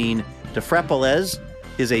Amin Defrepoles,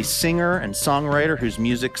 is a singer and songwriter whose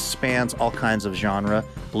music spans all kinds of genre: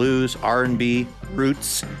 blues, R&B,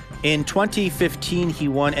 roots. In 2015, he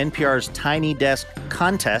won NPR's Tiny Desk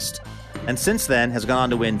contest, and since then has gone on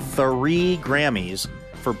to win 3 Grammys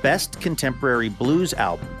for Best Contemporary Blues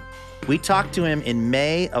Album. We talked to him in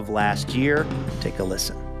May of last year. Take a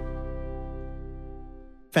listen.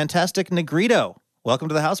 Fantastic Negrito, welcome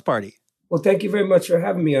to the house party. Well, thank you very much for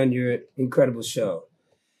having me on your incredible show.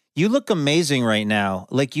 You look amazing right now.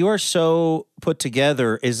 Like, you are so put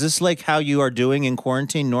together. Is this like how you are doing in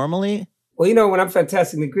quarantine normally? Well, you know, when I'm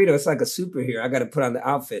Fantastic Negrito, it's like a superhero. I got to put on the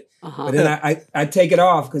outfit. But then I take it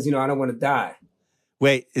off because, you know, I don't want to die.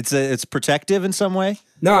 Wait, it's protective in some way?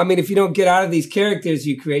 No, I mean, if you don't get out of these characters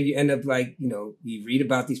you create, you end up like, you know, you read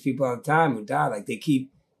about these people all the time who die. Like,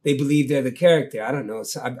 they believe they're the character. I don't know.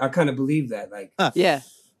 So I kind of believe that. Like, Yeah.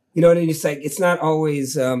 You know what I mean? It's like, it's not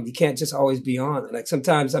always, you can't just always be on. Like,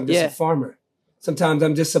 sometimes I'm just a farmer. Sometimes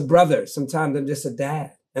I'm just a brother. Sometimes I'm just a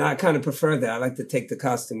dad. And I kind of prefer that. I like to take the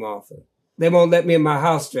costume off. They won't let me in my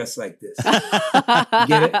house dressed like this. You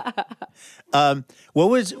get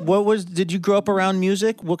it? Did you grow up around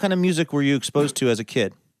music? What kind of music were you exposed to as a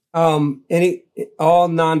kid? All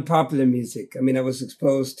non-popular music. I mean, I was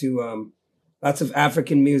exposed to lots of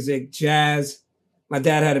African music, jazz. My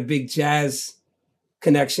dad had a big jazz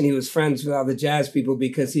connection. He was friends with all the jazz people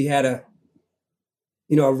because he had a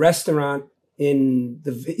restaurant in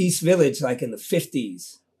the East Village, like in the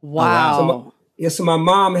 50s. Wow. So my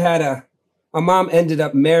mom ended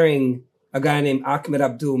up marrying a guy named Ahmed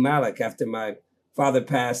Abdul Malik after my father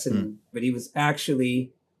passed, but he was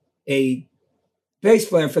actually a bass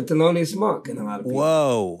player for Thelonious Monk and a lot of people.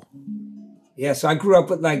 Whoa. Yeah, so I grew up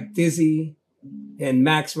with like Dizzy and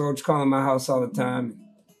Max Roach calling my house all the time.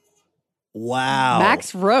 Wow.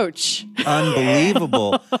 Max Roach.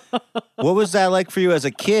 Unbelievable. What was that like for you as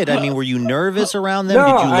a kid? I mean, were you nervous around them?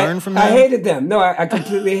 No, Did you learn from them? I hated them. No, I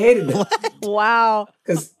completely hated them. Wow.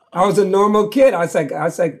 Because I was a normal kid. I was like, I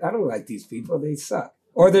don't like these people. They suck.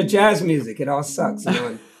 Or their jazz music. It all sucks. You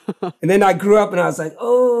know? And then I grew up and I was like,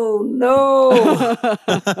 oh no,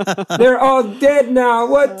 they're all dead now.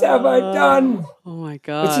 What have I done? Oh my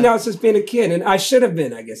God. But you know, it's just being a kid, and I should have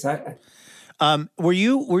been, I guess. Were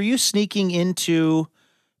you sneaking into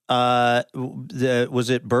was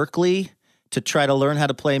it Berkeley to try to learn how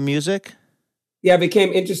to play music? Yeah, I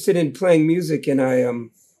became interested in playing music, and I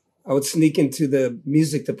would sneak into the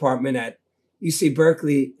music department at UC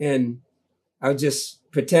Berkeley, and I would just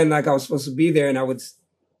pretend like I was supposed to be there, and I would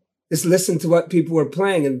just listen to what people were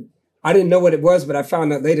playing, and I didn't know what it was, but I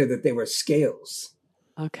found out later that they were scales.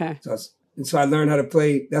 Okay. So I learned how to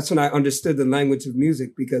play. That's when I understood the language of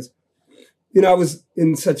music, because I was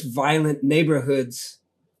in such violent neighborhoods,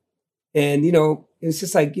 and, it's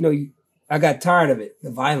just like, I got tired of it,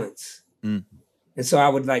 the violence. And so I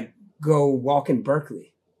would like go walk in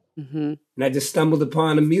Berkeley. And I just stumbled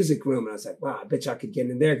upon a music room, and I was like, wow, I bet you I could get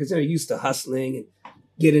in there, because they're used to hustling and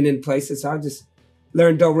getting in places. So I just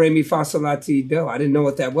learned do, re, mi, fa, sol, la, ti, do. I didn't know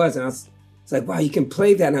what that was. And it's like, wow, you can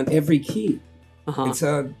play that on every key. And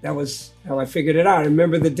so that was how I figured it out. I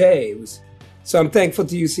remember the day. So I'm thankful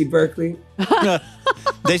to UC Berkeley.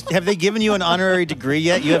 Have they given you an honorary degree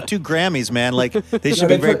yet? You have 2 Grammys, man. Like, they should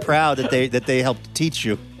be very proud that they helped teach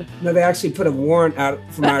you. No, they actually put a warrant out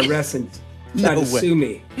for my arrest and tried to sue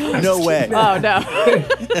me. No way. Oh, no.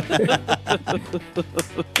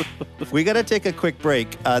 We got to take a quick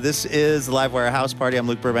break. This is the Livewire House Party. I'm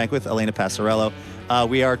Luke Burbank with Elena Passarello.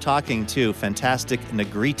 We are talking to Fantastic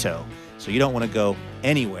Negrito. So you don't want to go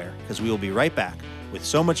anywhere, because we will be right back with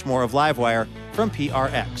so much more of Livewire from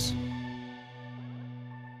PRX.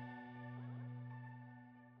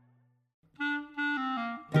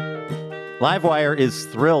 Livewire is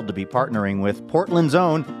thrilled to be partnering with Portland's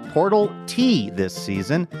own Portal Tea this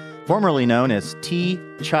season. Formerly known as Tea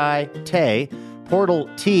Chai Tay, Portal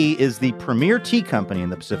Tea is the premier tea company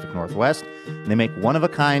in the Pacific Northwest, and they make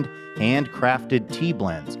one-of-a-kind handcrafted tea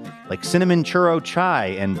blends like cinnamon churro chai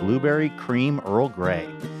and blueberry cream Earl Grey.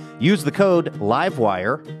 Use the code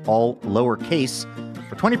LIVEWIRE, all lowercase,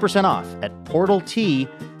 for 20% off at portaltea.co.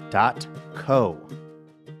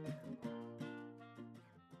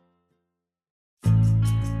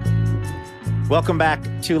 Welcome back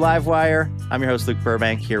to Livewire. I'm your host, Luke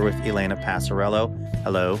Burbank, here with Elena Passarello.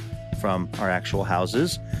 Hello from our actual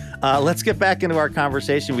houses. Let's get back into our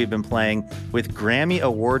conversation we've been playing with Grammy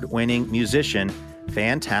Award-winning musician,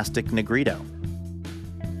 Fantastic Negrito.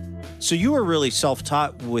 So you were really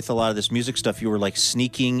self-taught with a lot of this music stuff. You were like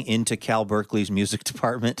sneaking into Cal Berkeley's music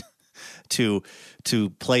department to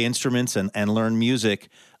play instruments and learn music.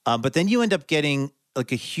 But then you end up getting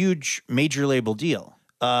like a huge major label deal.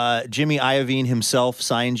 Jimmy Iovine himself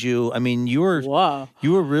signed you. I mean, you were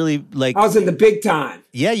really like... I was in the big time.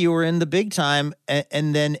 Yeah, you were in the big time,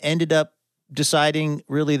 and then ended up deciding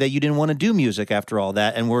really that you didn't want to do music after all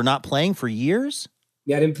that, and were not playing for years?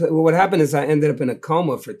 Yeah, I didn't play. Well, what happened is I ended up in a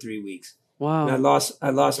coma for 3 weeks. Wow. And I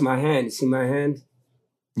lost my hand. You see my hand?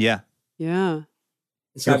 Yeah. Yeah.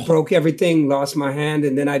 So I broke everything, lost my hand,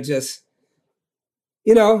 and then I just...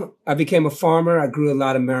 I became a farmer. I grew a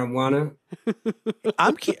lot of marijuana.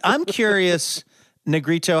 I'm curious,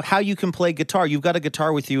 Negrito, how you can play guitar. You've got a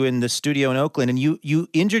guitar with you in the studio in Oakland, and you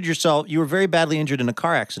injured yourself. You were very badly injured in a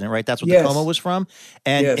car accident, right? That's what the coma was from?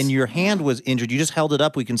 And your hand was injured. You just held it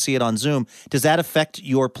up. We can see it on Zoom. Does that affect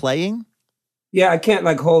your playing? Yeah, I can't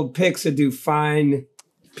like hold picks or do fine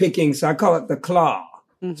picking, so I call it the claw.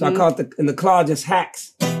 Mm-hmm. So I call it and the claw just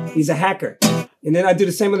hacks. He's a hacker. And then I do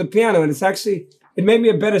the same with the piano, and it made me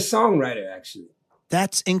a better songwriter, actually.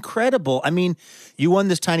 That's incredible. I mean, you won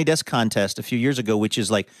this Tiny Desk contest a few years ago, which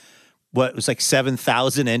is like, it was like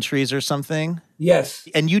 7,000 entries or something? Yes.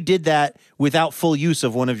 And you did that without full use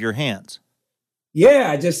of one of your hands.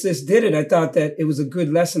 Yeah, I just did it. I thought that it was a good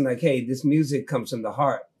lesson, like, hey, this music comes from the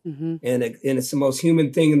heart. Mm-hmm. And it's the most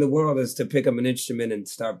human thing in the world is to pick up an instrument and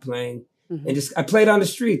start playing. Mm-hmm. And I played on the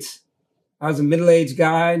streets. I was a middle-aged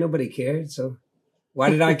guy. Nobody cared, so... Why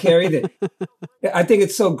did I carry that? I think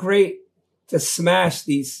it's so great to smash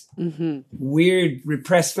these weird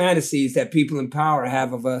repressed fantasies that people in power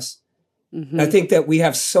have of us. Mm-hmm. I think that we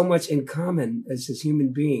have so much in common as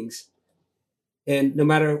human beings. And no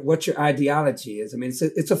matter what your ideology is, I mean,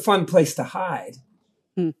 it's a fun place to hide.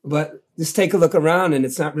 But just take a look around and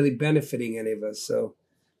it's not really benefiting any of us. So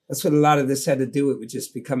that's what a lot of this had to do with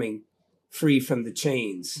just becoming free from the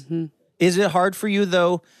chains. Mm-hmm. Is it hard for you,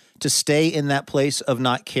 though, to stay in that place of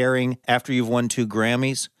not caring after you've won 2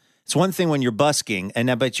 Grammys? It's one thing when you're busking,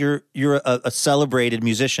 but you're a celebrated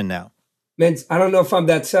musician now. Man, I don't know if I'm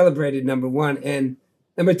that celebrated, number one. And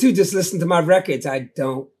number two, just listen to my records. I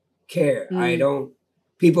don't care.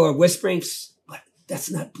 People are whispering, but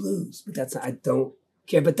that's not blues. I don't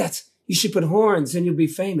care. But you should put horns and you'll be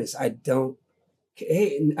famous. I don't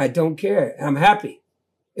care. I'm happy.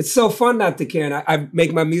 It's so fun not to care. And I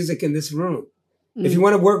make my music in this room. If you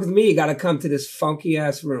want to work with me, you got to come to this funky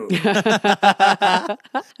ass room.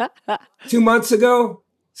 2 months ago,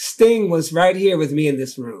 Sting was right here with me in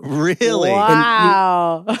this room. Really?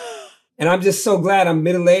 Wow. And I'm just so glad I'm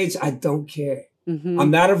middle-aged. I don't care. Mm-hmm.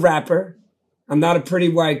 I'm not a rapper. I'm not a pretty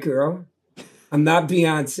white girl. I'm not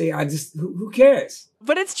Beyonce. Who cares?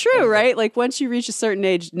 But it's true, right? Like once you reach a certain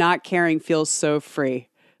age, not caring feels so free.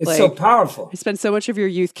 It's so powerful. You spend so much of your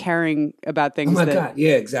youth caring about things. Oh my God.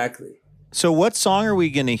 Yeah, exactly. So what song are we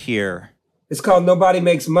going to hear? It's called Nobody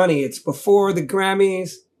Makes Money. It's before the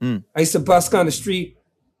Grammys. I used to busk on the street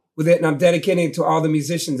with it, and I'm dedicating it to all the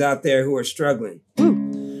musicians out there who are struggling.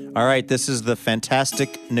 All right, this is the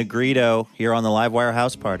fantastic Negrito here on the Livewire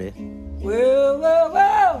House Party. Well.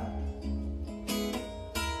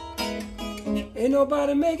 Ain't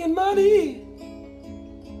nobody making money.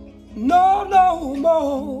 No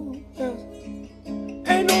more.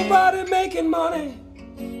 Ain't nobody making money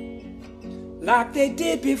like they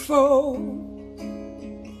did before.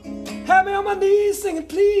 Have me on my knees singing,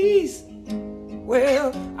 please.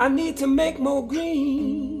 Well, I need to make more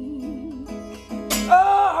green.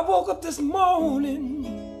 Oh, I woke up this morning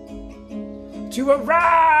to a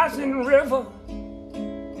rising river.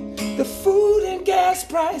 The food and gas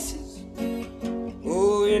prices.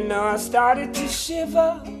 Oh, you know, I started to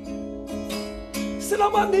shiver. Sit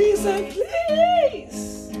on my knees and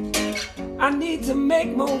please, I need to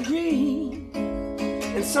make more green.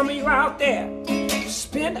 And some of you out there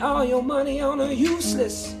spend all your money on a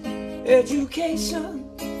useless education.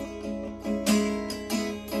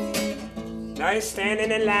 Now you're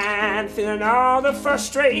standing in line, feeling all the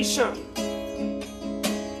frustration.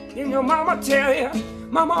 Didn't your mama tell you?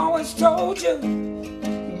 Mama always told you,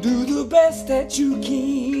 do the best that you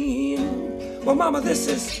can. Well, mama, this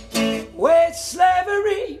is wage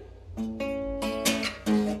slavery.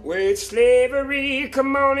 Wage slavery,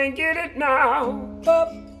 come on and get it now.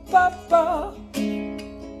 Ba-ba-ba.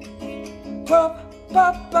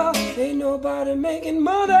 Ba-ba-ba. Ain't nobody making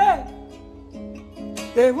money.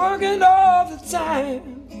 They're working all the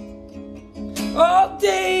time, all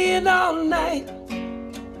day and all night.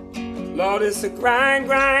 Lord, it's a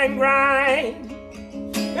grind. Ain't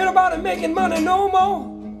nobody making money no more.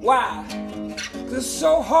 Why? 'Cause it's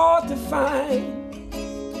so hard to find.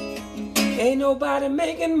 Ain't nobody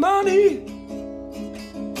making money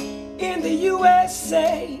in the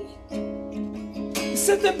USA.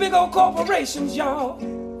 Except the big old corporations, y'all.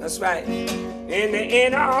 That's right. In the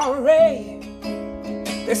NRA.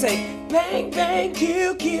 They say, bang, bang,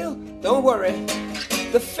 kill, kill. Don't worry.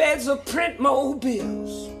 The feds will print more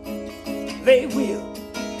bills. They will.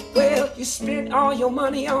 Well, you spent all your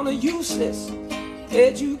money on a useless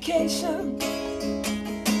education.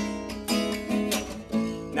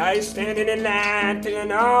 Now you're standing in line,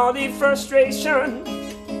 feeling all the frustration.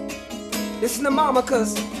 Listen to mama,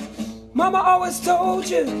 'cause mama always told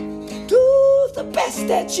you, do the best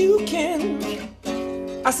that you can.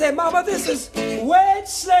 I said, mama, this is wage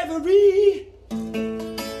slavery.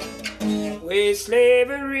 Wage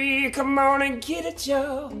slavery, come on and get it,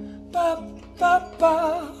 y'all.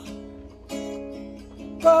 Ba-ba-ba.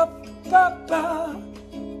 Ba-ba-ba.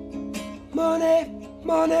 Money.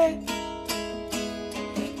 Money.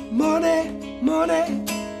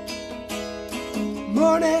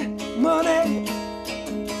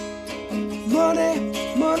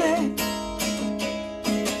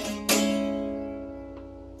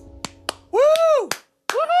 Woo!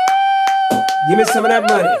 Give me some of that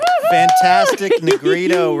money. Fantastic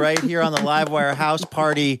Negrito right here on the Livewire House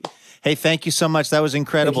Party. Hey, thank you so much. That was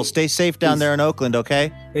incredible. Stay safe down there in Oakland,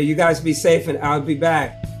 okay? Hey, you guys be safe, and I'll be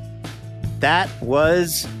back. That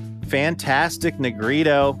was fantastic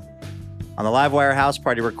Negrito on the Livewire House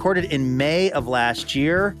Party, recorded in May of last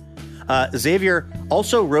year. Xavier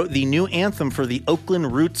also wrote the new anthem for the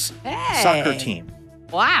Oakland Roots soccer team.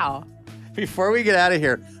 Wow. Before we get out of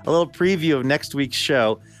here, a little preview of next week's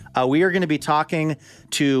show. We are going to be talking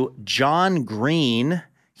to John Green.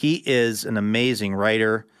 He is an amazing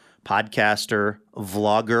writer, podcaster,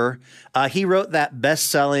 vlogger. He wrote that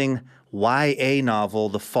best-selling YA novel,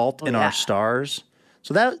 The Fault in Our Stars.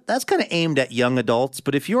 So that's kind of aimed at young adults.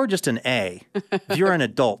 But if you're just an A, if you're an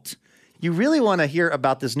adult, you really want to hear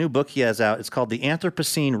about this new book he has out. It's called The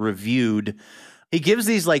Anthropocene Reviewed. He gives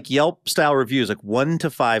these like Yelp-style reviews, like 1 to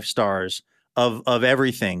 5 stars of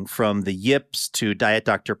everything from the yips to Diet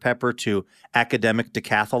Dr. Pepper to academic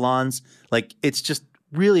decathlons. Like, it's just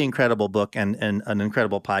really incredible book and an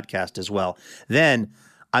incredible podcast as well. Then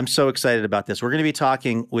I'm so excited about this. We're going to be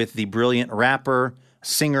talking with the brilliant rapper,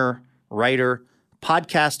 singer, writer,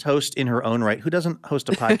 podcast host in her own right. Who doesn't host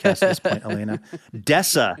a podcast at this point, Elena?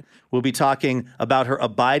 Dessa will be talking about her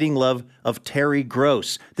abiding love of Terry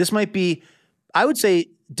Gross. This might be, I would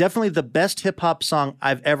say, definitely the best hip-hop song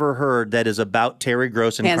I've ever heard that is about Terry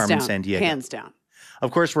Gross and Carmen Sandiego. Hands down.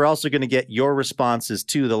 Of course, we're also going to get your responses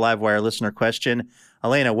to the Livewire listener question.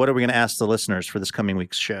 Elena, what are we going to ask the listeners for this coming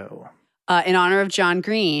week's show? In honor of John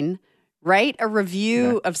Green, write a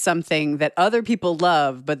review of something that other people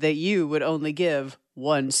love, but that you would only give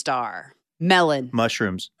 1 star. Melon.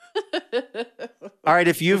 Mushrooms. All right,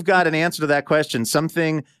 if you've got an answer to that question,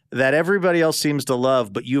 something that everybody else seems to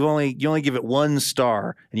love, but you only give it 1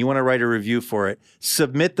 star and you want to write a review for it,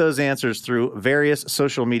 submit those answers through various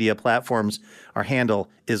social media platforms. Our handle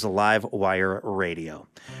is Livewire Radio.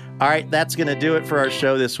 All right, that's going to do it for our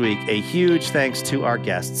show this week. A huge thanks to our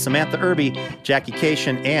guests, Samantha Irby, Jackie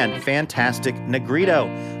Cation, and Fantastic Negrito.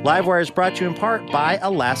 Livewire is brought to you in part by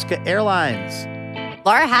Alaska Airlines.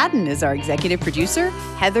 Laura Haddon is our executive producer.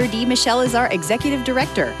 Heather D. Michelle is our executive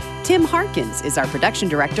director. Tim Harkins is our production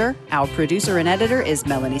director. Our producer and editor is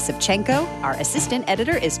Melanie Savchenko. Our assistant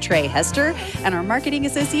editor is Trey Hester. And our marketing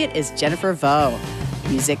associate is Jennifer Vo.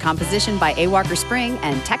 Music composition by A. Walker Spring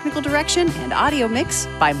and technical direction and audio mix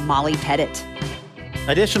by Molly Pettit.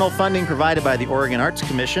 Additional funding provided by the Oregon Arts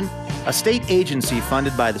Commission, a state agency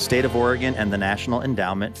funded by the state of Oregon and the National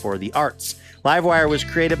Endowment for the Arts. Livewire was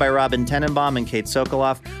created by Robin Tenenbaum and Kate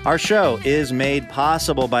Sokoloff. Our show is made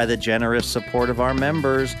possible by the generous support of our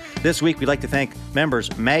members. This week, we'd like to thank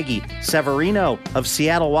members Maggie Severino of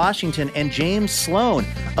Seattle, Washington, and James Sloan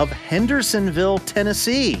of Hendersonville,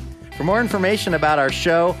 Tennessee. For more information about our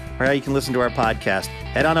show or how you can listen to our podcast,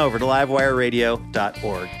 head on over to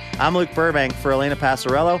livewireradio.org. I'm Luke Burbank for Elena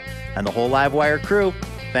Passarello and the whole Livewire crew.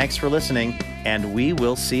 Thanks for listening, and we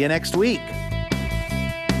will see you next week.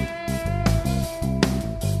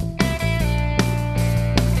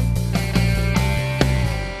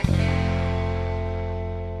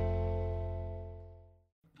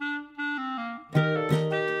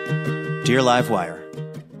 Dear Livewire,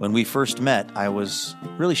 when we first met, I was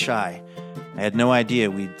really shy. I had no idea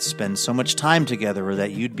we'd spend so much time together or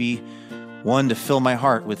that you'd be one to fill my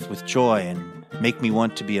heart with joy and make me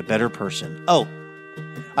want to be a better person. Oh,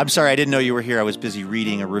 I'm sorry, I didn't know you were here. I was busy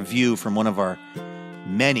reading a review from one of our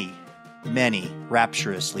many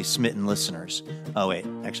rapturously smitten listeners. Oh, wait,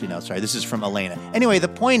 actually, no, sorry. This is from Elena. Anyway, the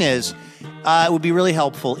point is, it would be really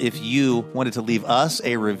helpful if you wanted to leave us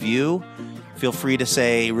a review. Feel free to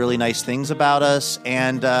say really nice things about us,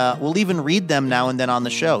 and we'll even read them now and then on the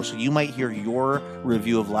show. So you might hear your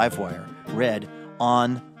review of Livewire read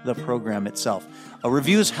on the program itself.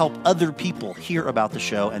 Reviews help other people hear about the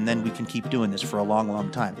show, and then we can keep doing this for a long,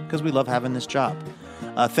 long time because we love having this job.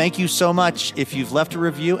 Thank you so much if you've left a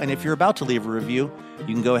review, and if you're about to leave a review,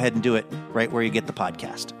 you can go ahead and do it right where you get the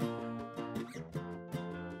podcast.